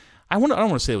 Right. I don't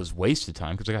want to say it was wasted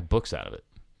time because I got books out of it.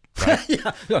 Right?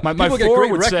 Yeah. My People get 4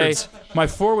 great would records. say, my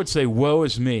 4 would say, "Woe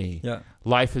is me. Yeah.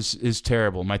 Life is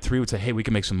terrible." My 3 would say, "Hey, we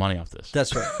can make some money off this."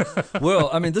 That's right. Well,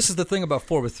 I mean, this is the thing about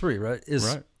 4 with 3, right? Is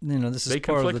this is They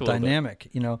part of conflict the a little bit. dynamic,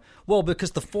 Well,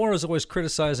 because the 4 is always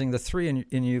criticizing the 3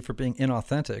 in you for being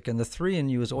inauthentic, and the 3 in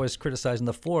you is always criticizing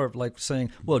the 4, like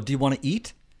saying, "Well, do you want to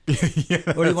eat? Or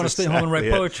do you want to stay home and write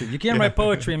poetry? You can't write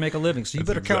poetry and make a living, so you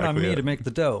better count on me to make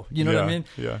the dough." You know what I mean?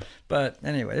 Yeah. But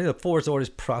anyway, the 4 is always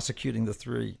prosecuting the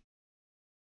 3.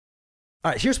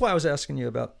 All right, here's why I was asking you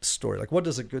about story. Like, what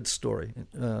does a good story,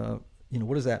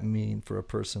 what does that mean for a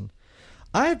person?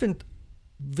 I have been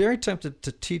very tempted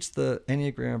to teach the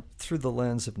Enneagram through the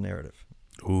lens of narrative.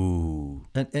 Ooh.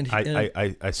 And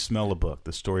I smell a book,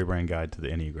 The Story Brand Guide to the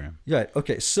Enneagram. Right.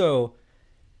 Okay. So,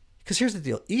 because here's the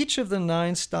deal: each of the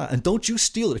 9 styles, and don't you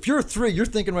steal it. If you're a 3, you're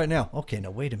thinking right now, okay, now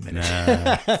wait a minute.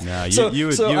 Nah, So you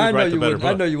would I know write the you better wouldn't.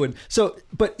 book. I know you wouldn't. So,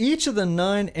 but each of the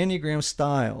 9 Enneagram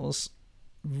styles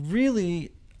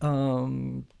really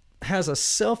has a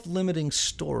self-limiting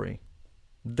story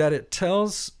that it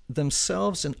tells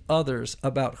themselves and others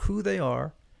about who they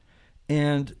are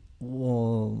and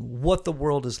what the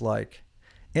world is like,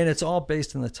 and it's all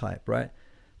based in the type, right?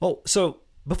 Well, so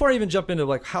before I even jump into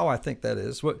like how I think that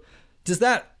is, what does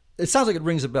that? It sounds like it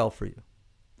rings a bell for you.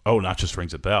 Oh, not just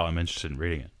rings a bell. I'm interested in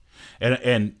reading it,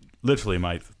 and literally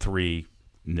my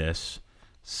 3-ness.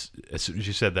 As soon as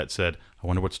you said that, said, I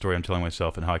wonder what story I'm telling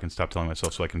myself and how I can stop telling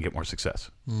myself so I can get more success.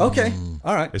 Okay,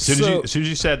 all right. As soon as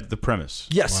you said the premise.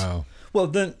 Yes. Wow. Well,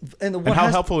 then, and how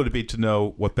helpful would it be to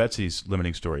know what Betsy's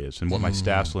limiting story is and what my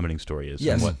staff's limiting story is?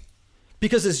 Yes. And what,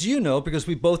 because as you know, because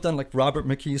we've both done like Robert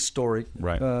McKee's story,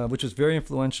 Right. Which was very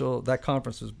influential. That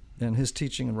conference was, and his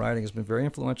teaching and writing has been very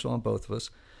influential on both of us.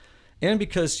 And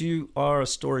because you are a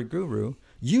story guru,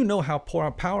 you know how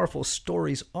powerful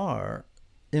stories are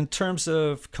in terms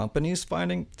of companies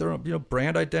finding their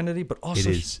brand identity, but also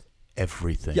it is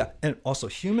everything. Yeah, and also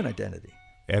human identity.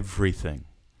 Everything.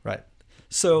 Right.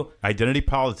 So Identity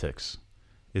politics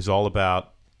is all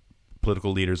about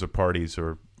political leaders or parties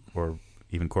or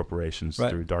even corporations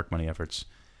through dark money efforts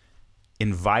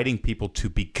inviting people to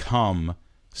become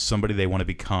somebody they want to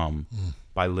become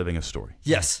by living a story.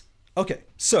 yes. Okay.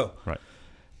 So Right.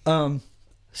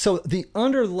 So the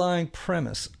underlying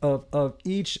premise of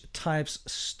each type's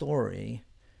story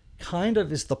kind of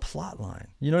is the plot line.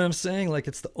 You know what I'm saying? Like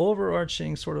it's the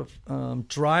overarching sort of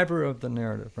driver of the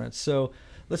narrative, right? So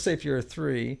let's say if you're a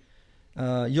 3,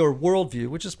 your worldview,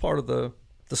 which is part of the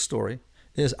story,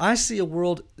 is I see a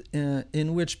world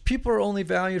in which people are only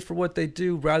valued for what they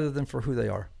do rather than for who they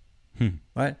are,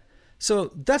 right?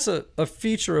 So that's a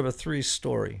feature of a 3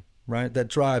 story, right? That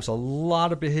drives a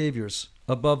lot of behaviors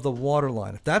above the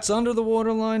waterline. If that's under the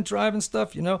waterline driving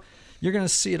stuff, you're going to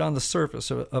see it on the surface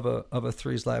of a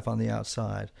 3's life on the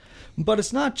outside. But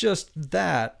it's not just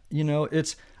that,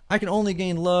 it's I can only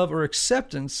gain love or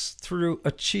acceptance through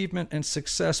achievement and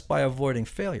success by avoiding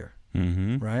failure,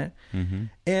 right? Mm-hmm.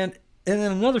 And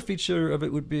then another feature of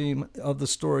it would be of the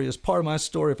story as part of my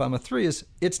story. If I'm a 3, is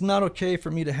it's not okay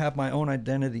for me to have my own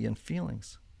identity and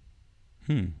feelings.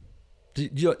 Do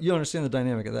you understand the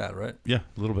dynamic of that, right? Yeah,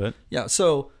 a little bit. Yeah.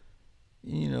 So,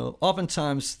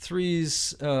 oftentimes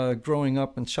 3s growing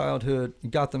up in childhood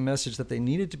got the message that they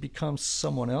needed to become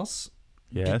someone else.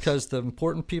 Yes. Because the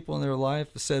important people in their life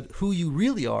said who you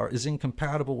really are is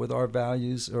incompatible with our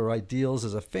values or ideals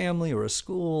as a family or a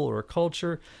school or a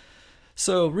culture.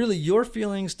 So really your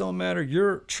feelings don't matter.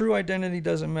 Your true identity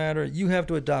doesn't matter. You have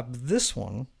to adopt this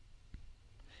one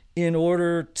in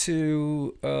order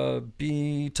to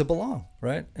belong,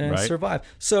 right? And survive.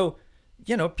 So,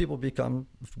 people become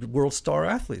world star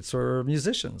athletes or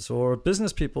musicians or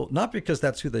business people, not because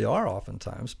that's who they are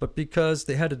oftentimes, but because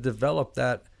they had to develop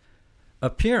that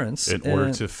appearance in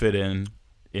order to fit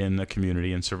in a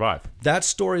community and survive. That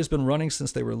story has been running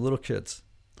since they were little kids.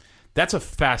 That's a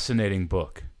fascinating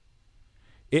book.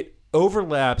 It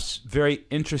overlaps very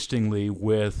interestingly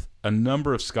with a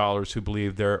number of scholars who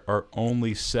believe there are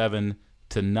only 7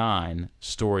 to 9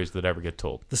 stories that ever get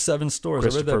told. The 7 stories.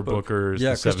 Christopher I read that book. Booker's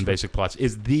The 7 Basic Plots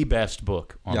is the best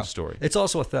book on story. It's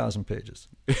also 1,000 pages.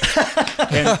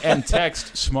 and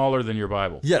text smaller than your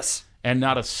Bible. Yes. And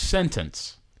not a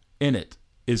sentence in it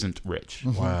isn't rich.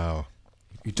 Wow.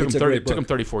 It took him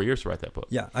 34 years to write that book.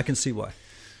 Yeah, I can see why.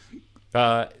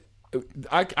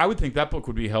 I would think that book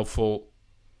would be helpful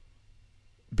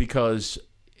because,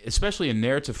 especially in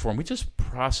narrative form, we just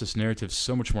process narratives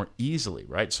so much more easily,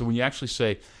 right? So when you actually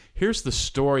say, here's the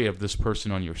story of this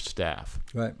person on your staff,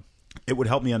 Right. it would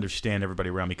help me understand everybody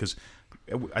around me, because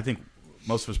I think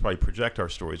most of us probably project our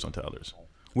stories onto others.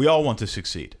 We all want to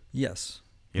succeed, Yes.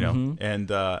 you know, and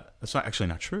that's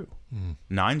not true.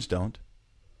 Nines don't.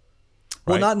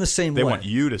 Well, right? not in the same They way. want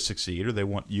you to succeed, or they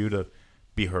want you to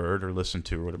be heard or listened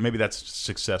to, or whatever. Maybe that's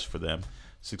success for them.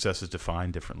 Success is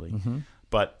defined differently.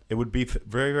 But it would be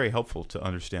very, very helpful to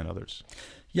understand others.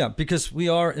 Yeah, because we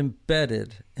are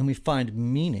embedded and we find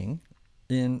meaning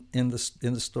in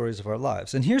the stories of our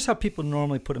lives. And here's how people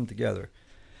normally put them together.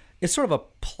 It's sort of a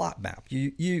plot map.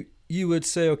 You would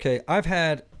say, okay, I've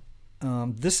had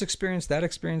this experience, that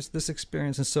experience, this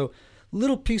experience, and so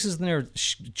little pieces in there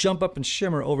jump up and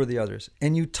shimmer over the others,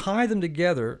 and you tie them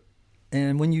together.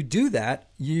 And when you do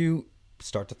that, you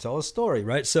start to tell a story,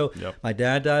 right? So my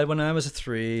dad died when I was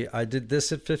 3. I did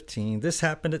this at 15. This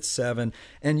happened at 7.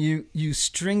 And you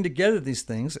string together these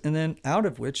things, and then out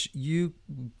of which you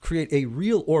create a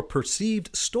real or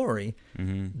perceived story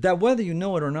that, whether you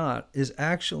know it or not, is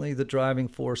actually the driving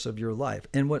force of your life.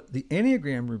 And what the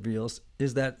Enneagram reveals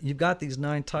is that you've got these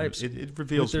 9 types. It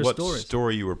reveals with their what stories.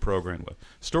 story you were programmed with.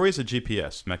 Story is a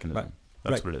GPS mechanism. Right.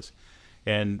 That's what it is.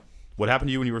 And what happened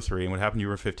to you when you were 3, and what happened to you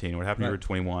when you were 15, and what happened to you when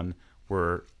you were 21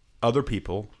 were other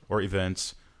people or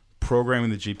events programming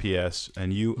the GPS,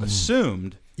 and you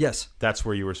assumed that's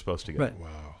where you were supposed to go. Right.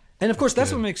 Wow. And of course,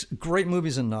 that's what makes great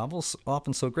movies and novels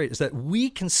often so great, is that we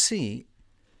can see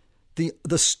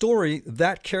the story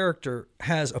that character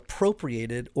has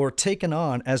appropriated or taken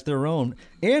on as their own,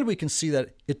 and we can see that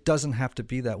it doesn't have to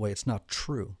be that way. It's not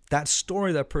true. That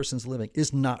story that person's living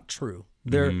is not true.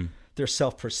 Their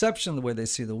self-perception, the way they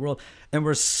see the world. And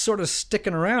we're sort of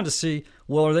sticking around to see,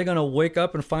 well, are they going to wake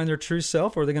up and find their true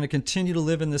self, or are they going to continue to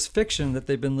live in this fiction that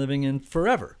they've been living in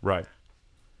forever? Right.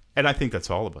 And I think that's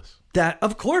all of us. That,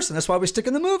 of course, and that's why we stick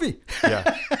in the movie.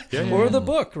 Yeah. Or the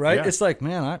book, right? Yeah. It's like,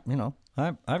 man,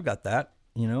 I've got that,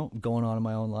 going on in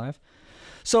my own life.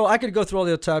 So I could go through all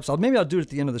the other types. Maybe I'll do it at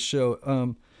the end of the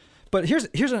show. But here's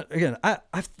again,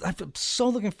 I'm so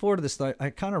looking forward to this. I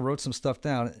kind of wrote some stuff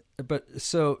down. But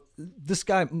so this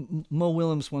guy, Mo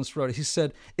Willems, once wrote it. He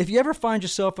said, if you ever find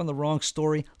yourself on the wrong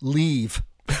story, leave.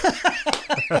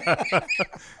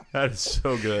 That is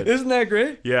so good. Isn't that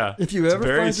great? Yeah. If you It's ever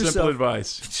very find simple yourself,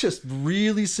 advice. it's just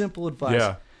really simple advice.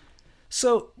 Yeah.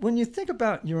 So when you think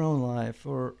about your own life,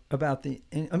 or about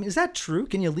is that true?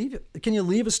 Can you leave it? Can you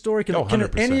leave a story? Can an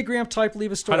 100%. Enneagram type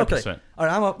leave a story? 100%. Okay. All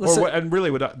right. Let's say, And really,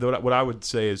 what I would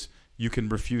say is, you can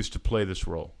refuse to play this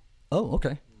role. oh,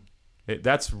 okay.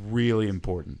 That's really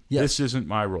important. Yes. This isn't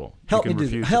my role. Help you me can do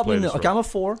that. refuse Help to play me know. this Okay, role. I'm a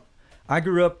 4. I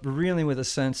grew up really with a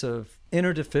sense of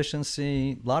inner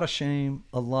deficiency, a lot of shame,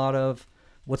 a lot of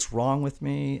what's wrong with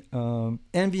me,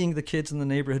 envying the kids in the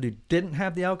neighborhood who didn't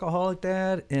have the alcoholic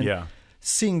dad, and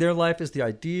seeing their life as the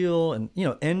ideal, and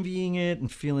envying it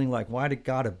and feeling like, why did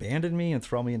God abandon me and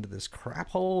throw me into this crap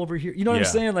hole over here? You know what I'm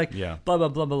saying? Like, blah, blah,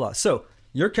 blah, blah, blah. So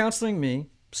you're counseling me,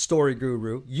 story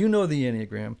guru. You know the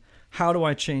Enneagram. How do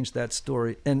I change that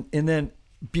story and then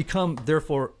become,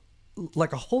 therefore,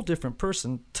 like a whole different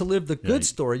person to live the good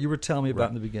story you were telling me about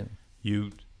in the beginning?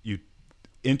 You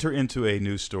enter into a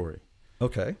new story.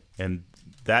 Okay. And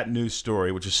that new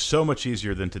story, which is so much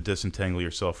easier than to disentangle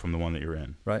yourself from the one that you're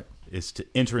in, right, is to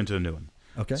enter into a new one.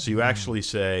 Okay. So you actually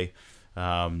say,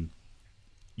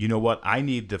 you know what? I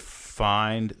need to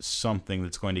find something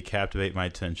that's going to captivate my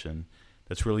attention,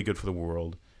 that's really good for the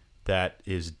world, that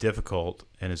is difficult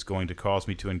and is going to cause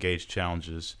me to engage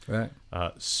challenges, right,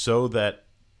 so that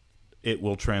it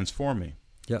will transform me.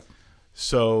 Yeah.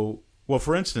 So, well,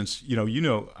 for instance,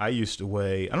 I used to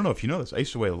weigh, I don't know if you know this, I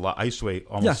used to weigh a lot. I used to weigh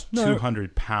almost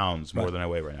 200 pounds more than I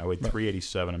weigh right now. I weigh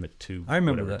 387. I'm at 2, I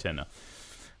remember whatever, that.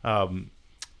 10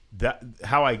 now.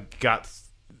 How I got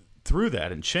through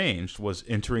that and changed was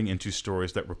entering into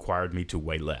stories that required me to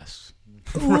weigh less.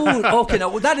 Ooh, okay,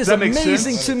 now that is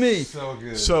amazing to me. So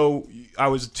good. So I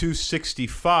was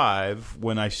 265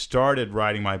 when I started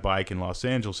riding my bike in Los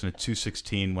Angeles, and at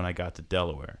 216 when I got to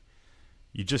Delaware.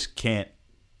 You just can't.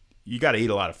 You got to eat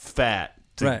a lot of fat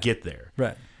to get there.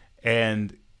 Right.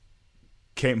 And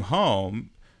came home,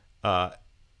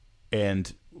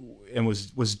 and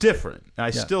was different. And I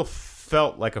still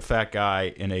felt like a fat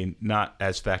guy in a not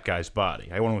as fat guy's body.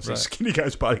 I don't want to say skinny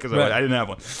guy's body because I didn't have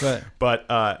one. Right.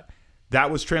 But that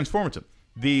was transformative.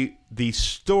 The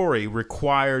story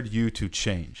required you to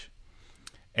change.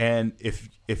 And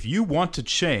if you want to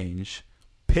change,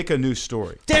 pick a new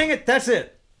story. Dang it, that's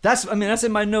it. That's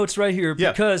in my notes right here,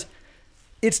 because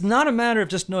it's not a matter of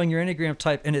just knowing your Enneagram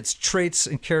type and its traits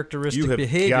and characteristic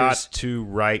behaviors. You have got to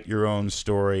write your own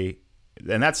story.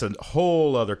 and that's a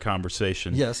whole other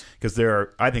conversation. Yes. Because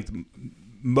I think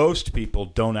most people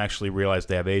don't actually realize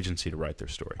they have agency to write their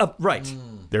story. Right.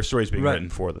 Their story's being Right. written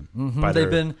for them Mhm.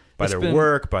 by their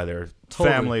work, by their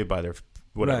family, by their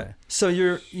whatever. Right. So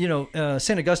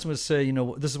St. Augustine would say,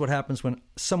 this is what happens when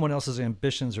someone else's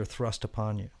ambitions are thrust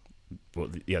upon you. Well,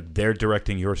 yeah, they're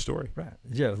directing your story. Right.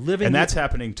 Yeah. Living. And that's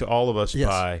happening to all of us Yes.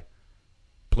 by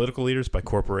political leaders, by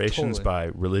corporations, Totally. by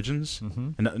religions.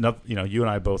 Mhm. And you and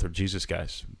I both are Jesus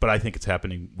guys, but I think it's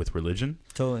happening with religion.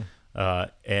 Totally.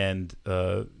 And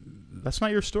that's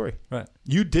not your story. Right.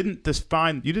 You didn't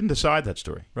decide that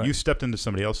story. Right. You stepped into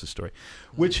somebody else's story,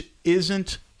 which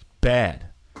isn't bad.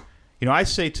 I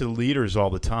say to leaders all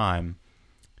the time,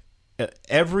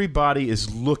 everybody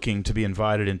is looking to be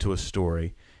invited into a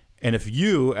story. And if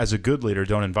you, as a good leader,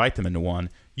 don't invite them into one,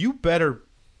 you better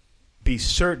be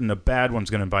certain a bad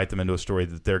one's going to invite them into a story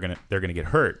that they're going to get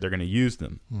hurt. They're going to use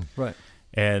them. Right.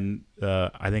 And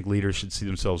I think leaders should see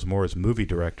themselves more as movie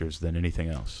directors than anything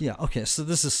else. Yeah. Okay. So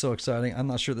this is so exciting. I'm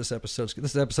not sure this episode's going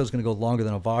to go longer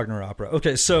than a Wagner opera.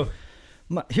 Okay. So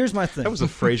here's my thing. That was a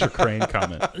Fraser Crane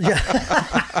comment.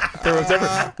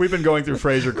 Yeah. We've been going through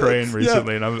Fraser Crane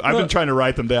recently, and I've been trying to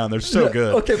write them down. They're so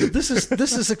good. Okay, but this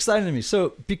is exciting to me.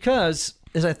 So because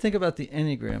as I think about the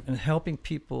Enneagram and helping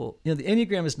people, the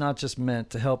Enneagram is not just meant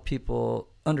to help people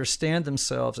understand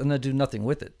themselves and then do nothing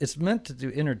with it. It's meant to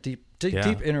do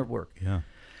deep inner work. Yeah.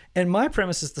 And my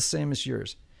premise is the same as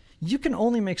yours. You can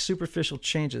only make superficial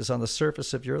changes on the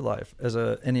surface of your life as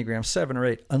a Enneagram 7 or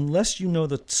 8 unless you know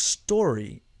the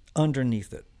story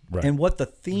underneath it. Right. And what the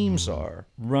themes are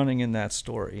running in that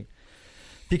story.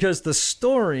 Because the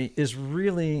story is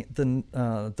really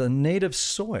the native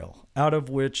soil out of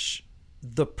which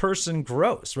the person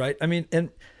grows, right? I mean, and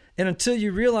until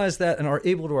you realize that and are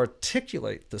able to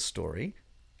articulate the story,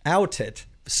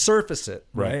 surface it,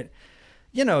 right?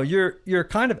 You're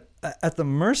kind of at the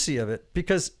mercy of it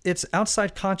because it's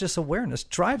outside conscious awareness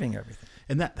driving everything.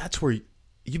 And that's where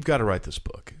you've got to write this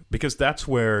book, because that's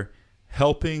where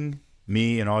helping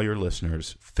me and all your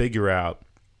listeners figure out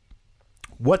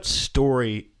what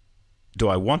story do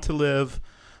I want to live,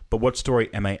 but what story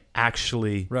am I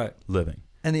actually living?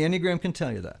 And the Enneagram can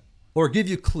tell you that, or give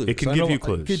you clues. It can give you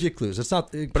clues. Give you clues. It's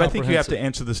not. But I think you have to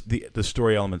answer the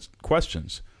story elements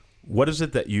questions. What is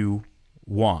it that you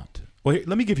want? Well,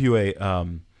 let me give you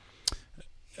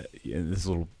this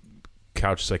little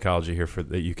couch psychology here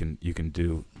that you can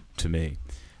do to me.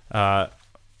 I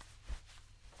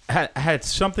had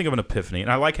something of an epiphany,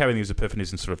 and I like having these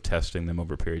epiphanies and sort of testing them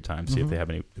over a period of time, see if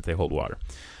they hold water.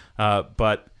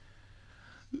 But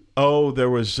there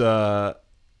was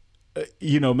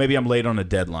maybe I'm late on a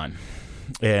deadline,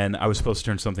 and I was supposed to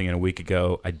turn something in a week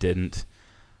ago. I didn't.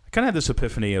 I kind of had this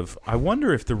epiphany of, I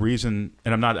wonder if the reason,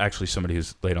 and I'm not actually somebody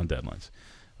who's late on deadlines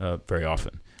very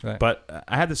often, right. But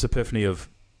I had this epiphany of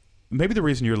maybe the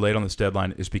reason you're late on this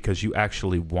deadline is because you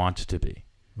actually want to be.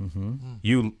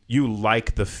 Mm-hmm. You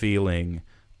like the feeling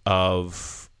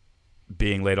of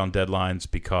being late on deadlines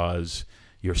because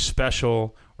you're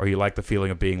special, or you like the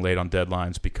feeling of being late on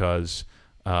deadlines because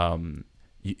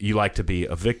you like to be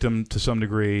a victim to some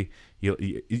degree. You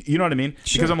know what I mean?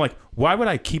 Sure. Because I'm like, why would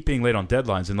I keep being late on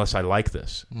deadlines unless I like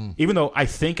this? Even though I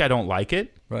think I don't like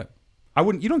it, right? I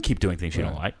wouldn't. You don't keep doing things you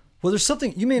don't like. Well, there's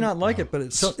something you may not like it, but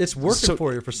it's working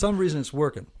for you. For some reason, it's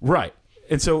working. Right.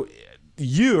 And so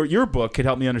your book could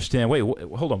help me understand. Wait,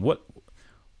 hold on.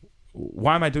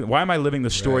 Why am I living the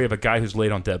story of a guy who's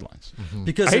late on deadlines? Mm-hmm.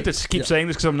 Because I hate to keep saying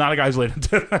this because I'm not a guy who's late on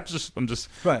deadlines. I'm just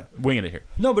winging it here.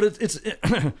 No, but it's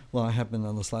well, I have been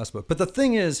on this last book. But the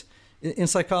thing is, in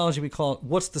psychology, we call it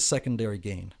what's the secondary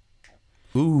gain.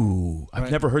 Ooh,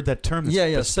 I've never heard that term.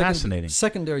 That's fascinating.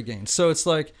 Secondary gain. So it's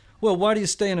like, well, why do you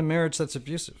stay in a marriage that's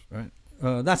abusive, right?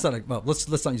 That's not.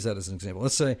 Let's not use that as an example.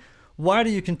 Let's say, why do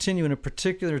you continue in a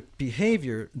particular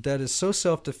behavior that is so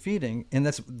self-defeating? And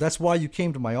that's why you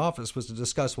came to my office, was to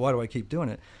discuss why do I keep doing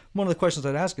it. One of the questions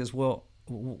I'd ask is, well,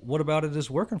 what about it is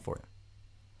working for you?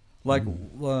 Like,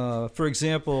 for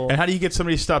example. And how do you get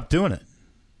somebody to stop doing it?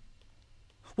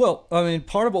 Well, I mean,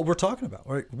 part of what we're talking about,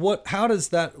 right? How does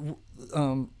that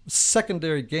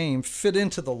secondary gain fit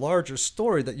into the larger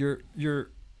story that you're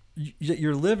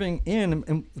living in,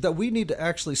 and that we need to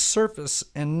actually surface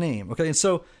and name? Okay, and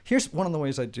so here's one of the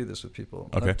ways I do this with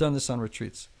people. Okay. I've done this on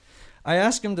retreats. I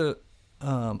ask them to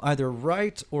either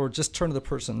write or just turn to the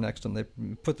person next to them. They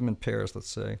put them in pairs, let's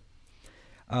say,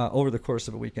 over the course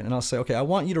of a weekend, and I'll say, okay, I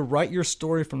want you to write your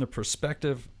story from the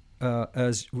perspective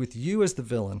as with you as the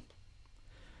villain,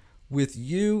 with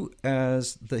you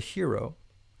as the hero,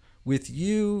 with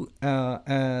you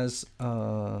as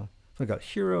I got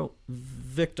hero,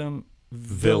 victim,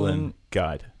 villain,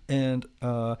 guide, And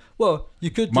well,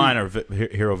 you could do, Mine are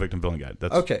hero, victim, villain guide.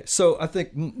 That's okay. So I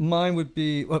think mine would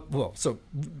be well. So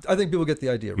I think people get the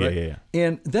idea, right? Yeah.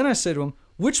 And then I say to them,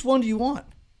 which one do you want?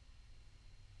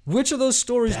 Which of those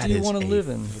stories do you want to live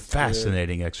in?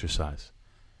 Fascinating exercise.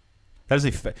 That is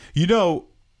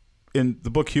in the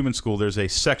book Human School, there's a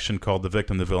section called the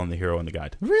victim, the villain, the hero, and the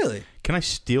guide. Really? Can I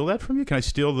steal that from you? Can I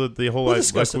steal the whole? We'll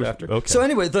discuss it after. Okay. So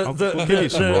anyway, We'll give you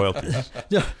some royalties.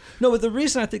 Yeah. No, but the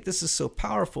reason I think this is so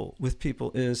powerful with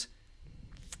people is,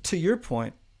 to your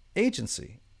point,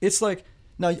 agency. It's like,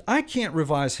 now I can't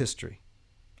revise history.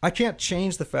 I can't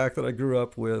change the fact that I grew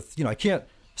up with, I can't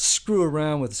screw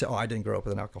around with, say, oh, I didn't grow up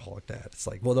with an alcoholic dad. It's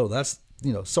like, well, no, that's,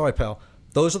 sorry, pal.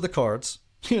 Those are the cards,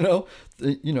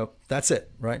 that's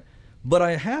it, right? But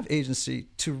I have agency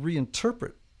to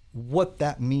reinterpret what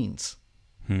that means.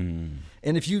 And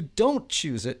if you don't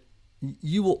choose it,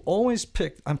 you will always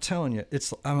pick, I'm telling you,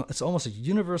 it's almost a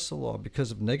universal law because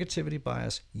of negativity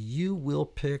bias. You will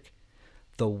pick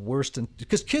the worst,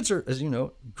 because kids are, as you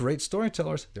know, great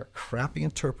storytellers. They're crappy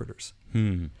interpreters.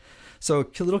 So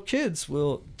little kids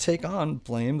will take on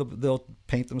blame. They'll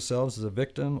paint themselves as a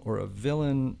victim or a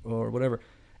villain or whatever.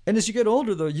 And as you get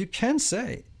older, though, you can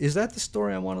say, is that the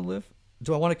story I want to live?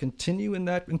 Do I want to continue in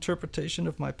that interpretation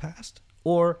of my past?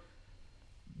 Or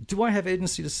do I have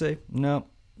agency to say, no,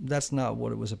 that's not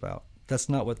what it was about. That's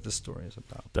not what this story is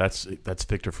about. That's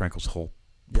Viktor Frankl's whole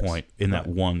point in that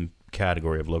one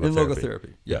category of logotherapy. In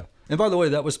logotherapy, yeah. And by the way,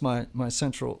 that was my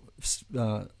central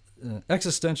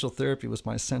existential therapy was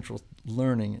my central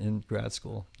learning in grad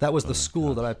school. That was the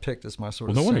school that I picked as my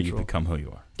sort of no wonder central. you become who you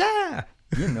are. Ah!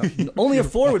 Only a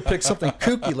 4 would pick something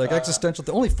kooky like existential.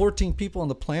 Only 14 people on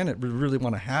the planet would really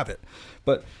want to have it.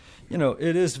 But,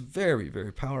 it is very,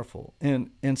 very powerful.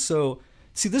 And so,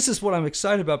 see, this is what I'm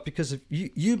excited about because of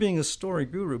you being a story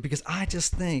guru, because I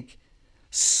just think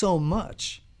so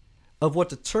much of what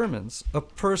determines a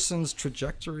person's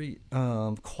trajectory,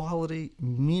 quality,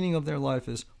 meaning of their life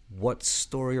is what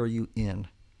story are you in?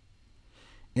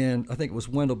 And I think it was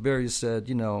Wendell Berry who said,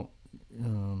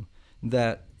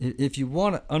 that if you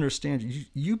want to understand,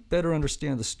 you better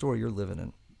understand the story you're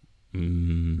living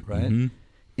in, right? Mm-hmm.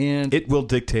 And it will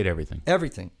dictate everything.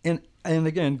 Everything. And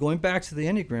again, going back to the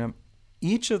Enneagram,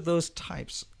 each of those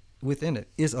types within it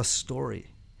is a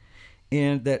story.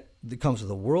 And that it comes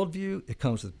with a worldview, it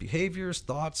comes with behaviors,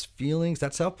 thoughts, feelings.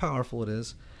 That's how powerful it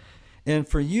is. And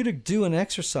for you to do an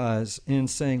exercise in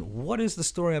saying, what is the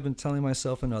story I've been telling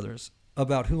myself and others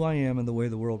about who I am and the way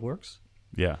the world works?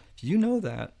 Yeah. If you know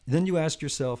that, then you ask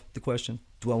yourself the question,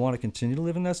 do I want to continue to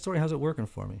live in that story? How's it working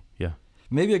for me? Yeah.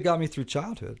 Maybe it got me through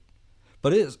childhood,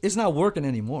 but it's not working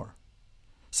anymore.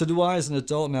 So do I, as an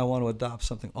adult, now want to adopt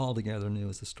something altogether new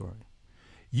as a story?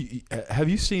 Have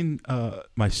you seen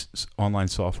my online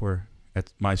software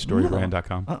at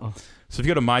mystorybrand.com? No. So if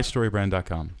you go to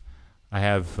mystorybrand.com, I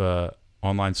have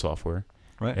online software,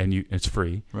 right? And it's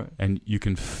free, right? And you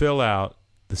can fill out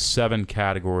the 7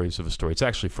 categories of a story. It's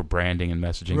actually for branding and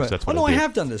messaging. Right. That's what I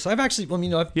have done this. I've actually,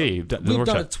 we've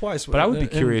done it twice. But I would be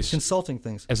curious, consulting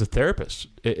things as a therapist,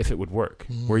 if it would work,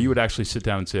 where you would actually sit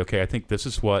down and say, okay, I think this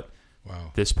is what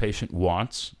this patient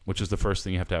wants, which is the first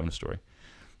thing you have to have in a story.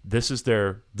 This is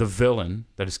the villain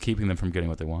that is keeping them from getting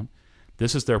what they want.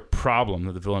 This is their problem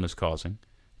that the villain is causing.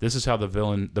 This is how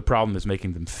the problem is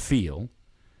making them feel.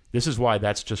 This is why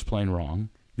that's just plain wrong.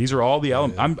 These are all the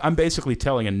elements. I'm basically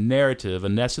telling a narrative,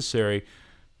 those are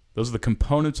the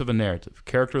components of a narrative.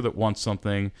 Character that wants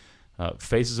something,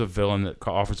 faces a villain that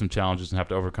offers them challenges and have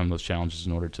to overcome those challenges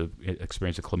in order to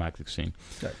experience a climactic scene.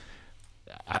 Okay.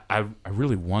 I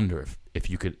really wonder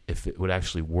if it would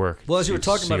actually work. Well, as you were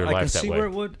talking about it, I can see way. where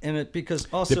it would, and because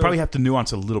also they probably have to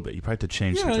nuance a little bit. You probably have to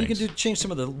change some things. You can change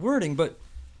some of the wording, but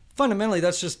fundamentally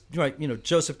that's just right.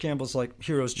 Joseph Campbell's like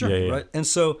hero's journey, right? And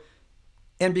so,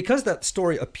 and because that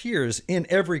story appears in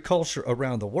every culture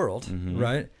around the world,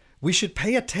 right? We should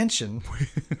pay attention,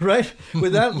 right?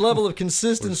 With that level of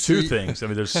consistency. Well, 2 things. I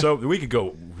mean, we could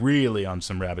go really on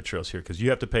some rabbit trails here because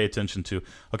you have to pay attention to,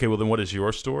 okay, well then what is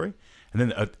your story? And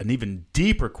then an even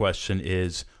deeper question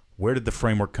is, where did the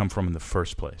framework come from in the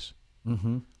first place?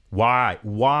 Mm-hmm.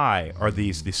 Why are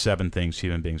these 7 things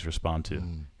human beings respond to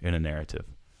in a narrative?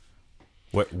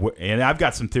 And I've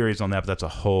got some theories on that, but that's a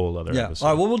whole other episode.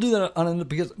 All right, well, we'll do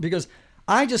that because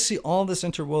I just see all this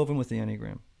interwoven with the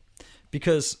Enneagram.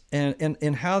 Because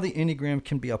and how the Enneagram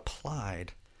can be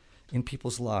applied in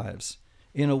people's lives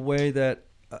in a way that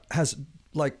has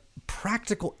like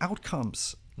practical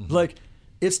outcomes. Mm-hmm. Like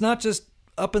it's not just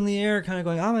up in the air kind of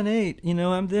going, I'm an 8,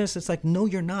 I'm this. It's like, no,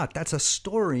 you're not. That's a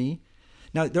story.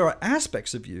 Now, there are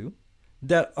aspects of you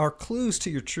that are clues to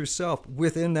your true self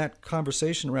within that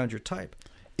conversation around your type.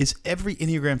 Is every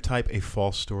Enneagram type a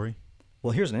false story?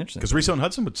 Well, here's an interesting. Because Riso and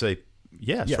Hudson would say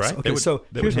yes, right? Okay, so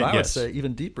here's what I would yes. say,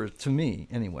 even deeper to me,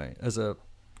 anyway, as a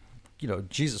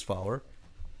Jesus follower,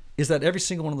 is that every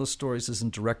single one of those stories is in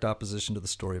direct opposition to the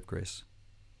story of grace.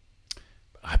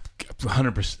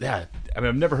 100%. Yeah. I mean,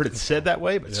 I've never heard it said that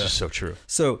way, but it's just so true.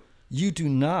 So you do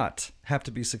not have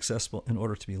to be successful in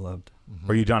order to be loved.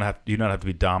 Or you do not have to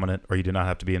be dominant, or you do not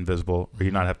have to be invisible, or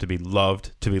you do not have to be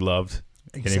loved to be loved.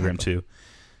 Exactly. Enneagram 2.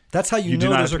 That's how you know do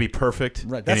not have those to are be perfect.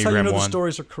 right. That's Enneagram how you know 1. the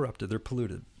stories are corrupted. They're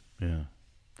polluted. Yeah.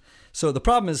 So the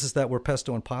problem is that we're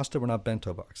pesto and pasta. We're not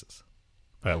bento boxes.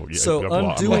 Well, yeah, So I'm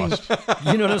undoing, lost.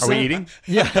 you know what I'm Are saying? we eating?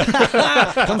 Yeah,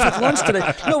 comes with lunch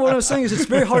today. No, what I'm saying is it's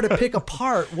very hard to pick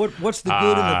apart what's the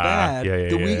good and the bad,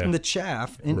 the wheat and the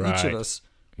chaff in each Right. of us.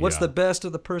 What's the best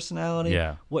of the personality?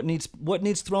 Yeah. What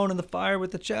needs thrown in the fire with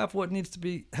the chaff? What needs to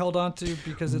be held on to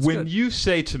because it's When good? you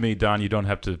say to me, Don, you don't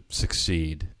have to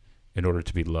succeed in order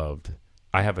to be loved,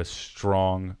 I have a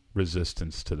strong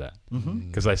resistance to that.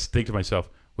 Because I think to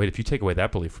myself, wait, if you take away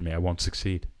that belief from me, I won't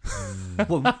succeed.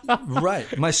 Well,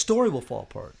 right. My story will fall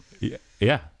apart.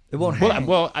 Yeah. It won't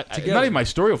Well, hang not even my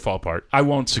story will fall apart. I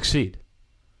won't succeed.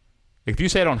 If you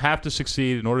say I don't have to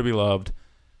succeed in order to be loved,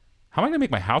 how am I going to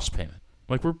make my house payment?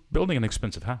 Like, we're building an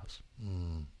expensive house.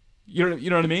 You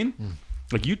know what I mean?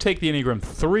 Like, you take the Enneagram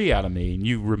 3 out of me and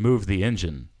you remove the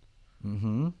engine.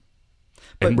 And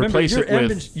But replace remember, it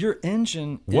with your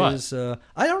engine what? is. I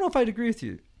don't know if I'd agree with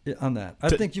you on that. I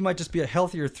think you might just be a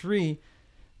healthier 3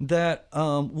 that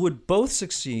would both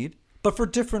succeed, but for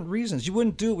different reasons. You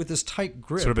wouldn't do it with this tight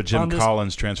grip. sort of a Jim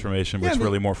Collins transformation, where it's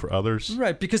really more for others.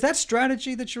 Right, because that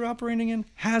strategy that you're operating in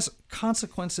has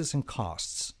consequences and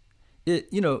costs.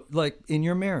 It, like in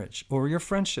your marriage or your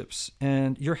friendships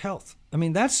and your health. I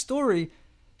mean, that story,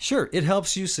 sure, it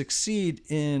helps you succeed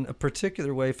in a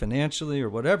particular way financially or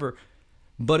whatever,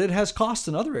 but it has costs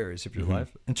in other areas of your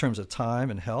life in terms of time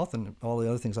and health and all the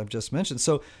other things I've just mentioned.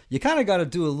 So you kind of got to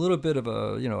do a little bit of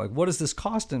a, like, what is this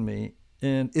costing me?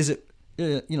 And is it,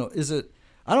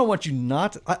 I don't want you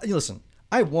not, listen,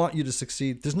 I want you to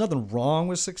succeed. There's nothing wrong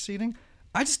with succeeding.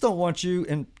 I just don't want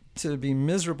you to be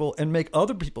miserable and make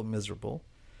other people miserable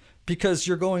because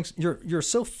you're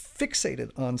so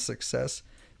fixated on success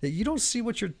that you don't see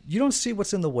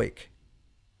what's in the wake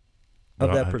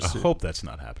of that pursuit. I hope that's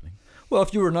not happening. Well,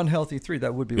 if you were an unhealthy 3,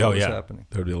 that would be what was happening.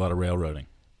 There would be a lot of railroading.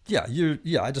 Yeah,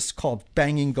 I just call it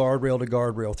banging guardrail to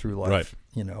guardrail through life.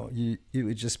 Right. You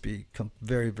would just become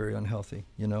very, very unhealthy.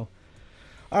 All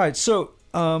right, so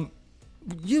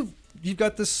you've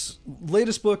got this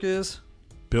latest book is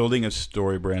Building a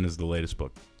Story Brand is the latest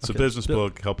book. It's a business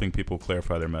book helping people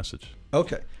clarify their message.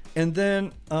 Okay, and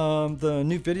then the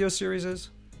new video series is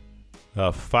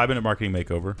 5-Minute Marketing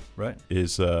Makeover. Right.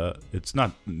 Is it's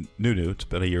not new. It's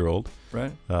about a year old.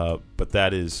 Right. But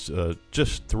that is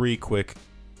just 3 quick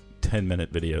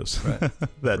 10-minute videos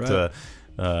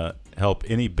that help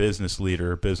any business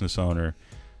leader, business owner.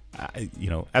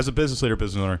 As a business leader,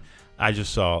 business owner, I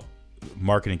just saw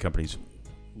marketing companies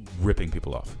ripping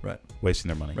people off, wasting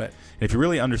their money. Right. And if you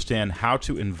really understand how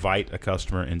to invite a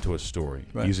customer into a story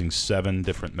using 7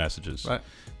 different messages,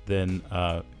 then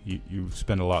you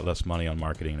spend a lot less money on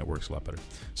marketing and it works a lot better.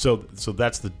 So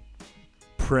that's the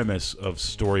premise of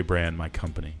Story Brand, my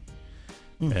company.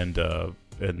 And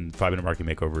 5-Minute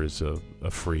Marketing Makeover is a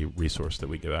free resource that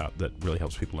we give out that really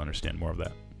helps people understand more of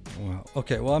that. Wow.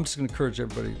 Okay. Well, I'm just going to encourage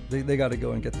everybody. They got to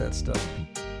go and get that stuff.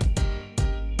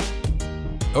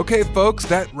 Okay, folks,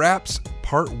 that wraps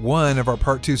part 1 of our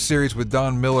part 2 series with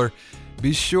Don Miller.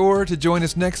 Be sure to join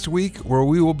us next week where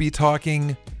we will be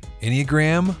talking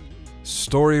Enneagram,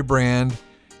 story brand,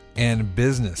 and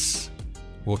business.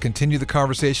 We'll continue the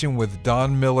conversation with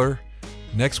Don Miller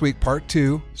next week, part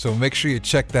 2, so make sure you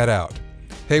check that out.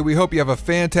 Hey, we hope you have a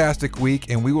fantastic week,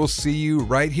 and we will see you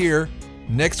right here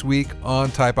next week on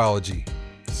Typology.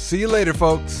 See you later,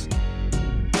 folks.